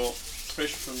 there's your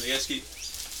Fresh from the Esky.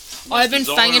 I've been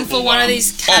fanging for one of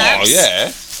these Oh caps.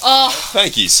 yeah. Oh,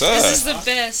 Thank you, sir. this is the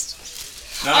best.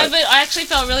 No. I actually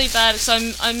felt really bad because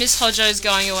I missed Hodjo's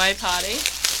going away party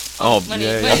Oh, when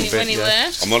yeah, he yeah, when he yeah.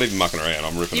 left. I'm not even mucking around.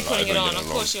 I'm ripping You're it putting over it and on, getting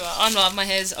of it course you are. I'm not.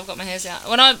 I've got my hairs out.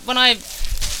 When I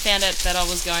found out that I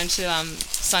was going to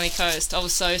Sunny Coast, I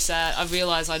was so sad. I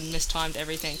realised I'd mistimed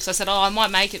everything. So I said, I might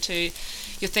make it to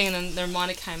your thing, and then the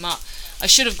reminder came up. I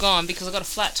should have gone because I got a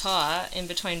flat tyre in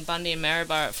between Bundy and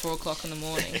Maryborough at 4 o'clock in the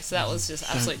morning. So that was just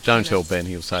absolute. Don't tell peanuts. Ben,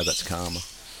 he'll say that's karma.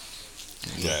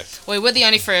 Yeah. Well, we're the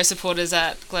only Freo supporters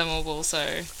at Glenmore Ball, so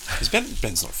Is Ben's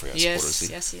not free supporter, is he?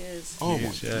 yes, he is. Oh He my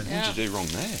is, yeah. God. What did you do wrong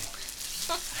there?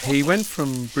 He went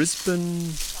from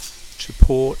Brisbane to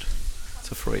Port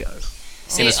to Freo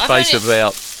See, in a I've space only- of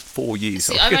about 4 years.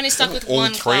 See, I've only stuck with All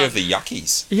one three club. of the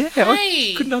yuckies. Yeah,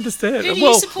 Hey, I couldn't understand. who do you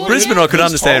Well, support Brisbane, again? I could Who's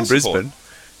understand Tyler support?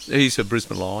 Brisbane. He's a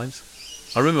Brisbane Lions.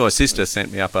 I remember my sister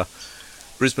sent me up a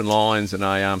Brisbane Lions and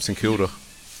a St Kilda.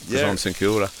 Because I'm St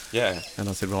Kilda. Yeah. And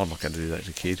I said, well, I'm not going to do that as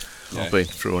a kid. Yeah. I've been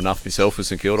through enough myself for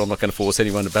St Kilda. I'm not going to force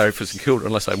anyone to barrack for St Kilda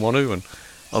unless they want to. And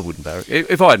I wouldn't barrack.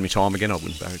 If I had my time again, I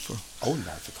wouldn't barrack for them. I wouldn't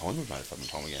barrack for Collingwood, mate, if I had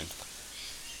my time again.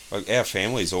 Like, our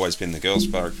family's always been the girls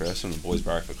barrack for us and the boys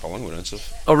barrack for Collingwood. And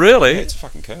it's Oh, really? yeah, it's a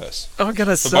fucking curse. I'm going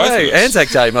to For both say, of us. Anzac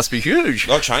Day must be huge.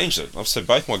 I've changed it. I've said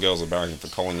both my girls are barracking for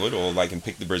Collingwood or they can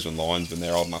pick the Brisbane Lions when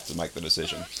they're old enough to make the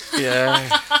decision.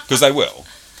 Yeah. Because they will.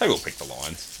 They will pick the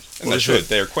Lions. And Well, they is should. it-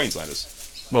 They're Queenslanders.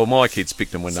 Well, my kids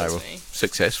picked them when they Says were me.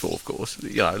 successul, of course.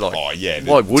 You know, like, Oh, yeah.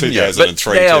 the why wouldn't you? But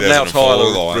 2003, now 2004 Tyler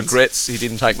Lions. regrets he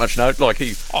didn't take much note. Like,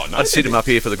 Oh, no, I'd sit they him up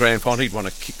here for the grand final. He'd want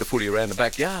to kick the footy around the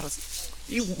backyard. I said,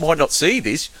 you might not see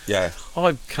this. Yeah.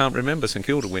 I can't remember St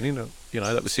Kilda winning.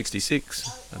 That was 66,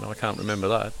 and I can't remember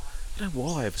that. I don't know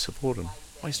why I ever supported them.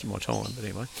 Wasting my time, but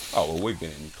anyway. Oh, well, we've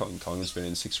been in, Collingwood's been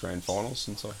in 6 grand finals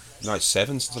since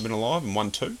 7 since I've been alive and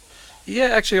won 2. Yeah,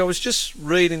 actually, I was just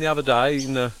reading the other day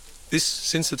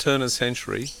since the turn of the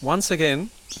century. Once again,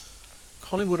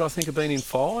 Collingwood, I think, have been in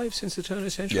 5 since the turn of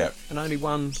the century, Yeah. and only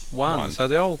won 1. One. So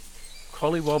the old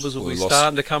Collywobbers will We be lost-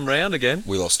 starting to come round again.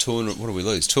 We lost 2 what did we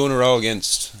lose? 2 in a row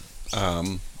against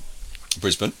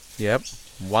Brisbane. Yep.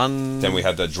 One. Then we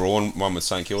had the drawn one with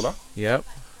St Kilda. Yep.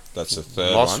 That's the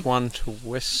third Lost one. one to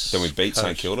West. Then we beat St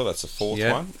Coast. Kilda. That's the 4th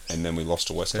Yeah. one. And then we lost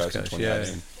to West Coast in West Coast, yeah.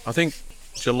 2018. I think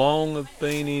Geelong have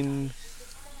been in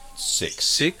 6.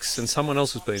 6, and someone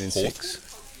else has been in Hawthorn? 6.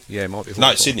 Yeah, it might be No,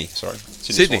 Hawthorn. Sydney. Sorry.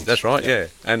 Sydney, Swans. that's right, yeah.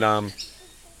 And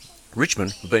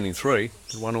Richmond have been in 3,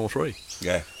 won all 3.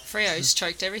 Yeah. Freo's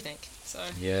choked everything. So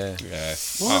Yeah. Yeah.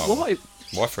 Why? Oh, Why?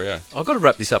 why Freo? I've got to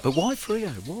wrap this up, but why Freo?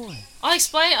 Why? I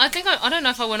explained. I think I don't know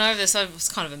if I went over this. I was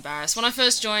kind of embarrassed when I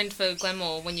first joined for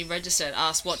Glenmore. When you registered,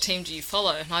 asked what team do you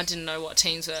follow, and I didn't know what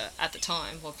teams were at the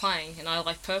time were playing, and I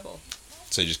liked purple.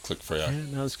 So you just click Freo. Yeah,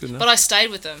 no, it's good enough. But I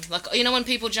stayed with them. Like, when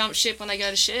people jump ship when they go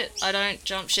to shit, I don't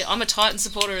jump ship. I'm a Titan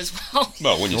supporter as well.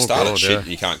 Well, when you Oh, start God, at shit, yeah.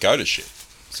 you can't go to shit.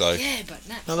 So Yeah, but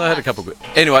no. No, they had a couple of good.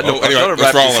 Anyway, Well, look, anyway, I've got to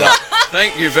let's wrap roll this it up.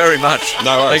 Thank you very much.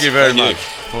 No worries. Thank you very Thank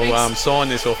you. much. We'll sign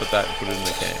this off at that and put it in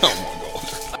the can. Oh my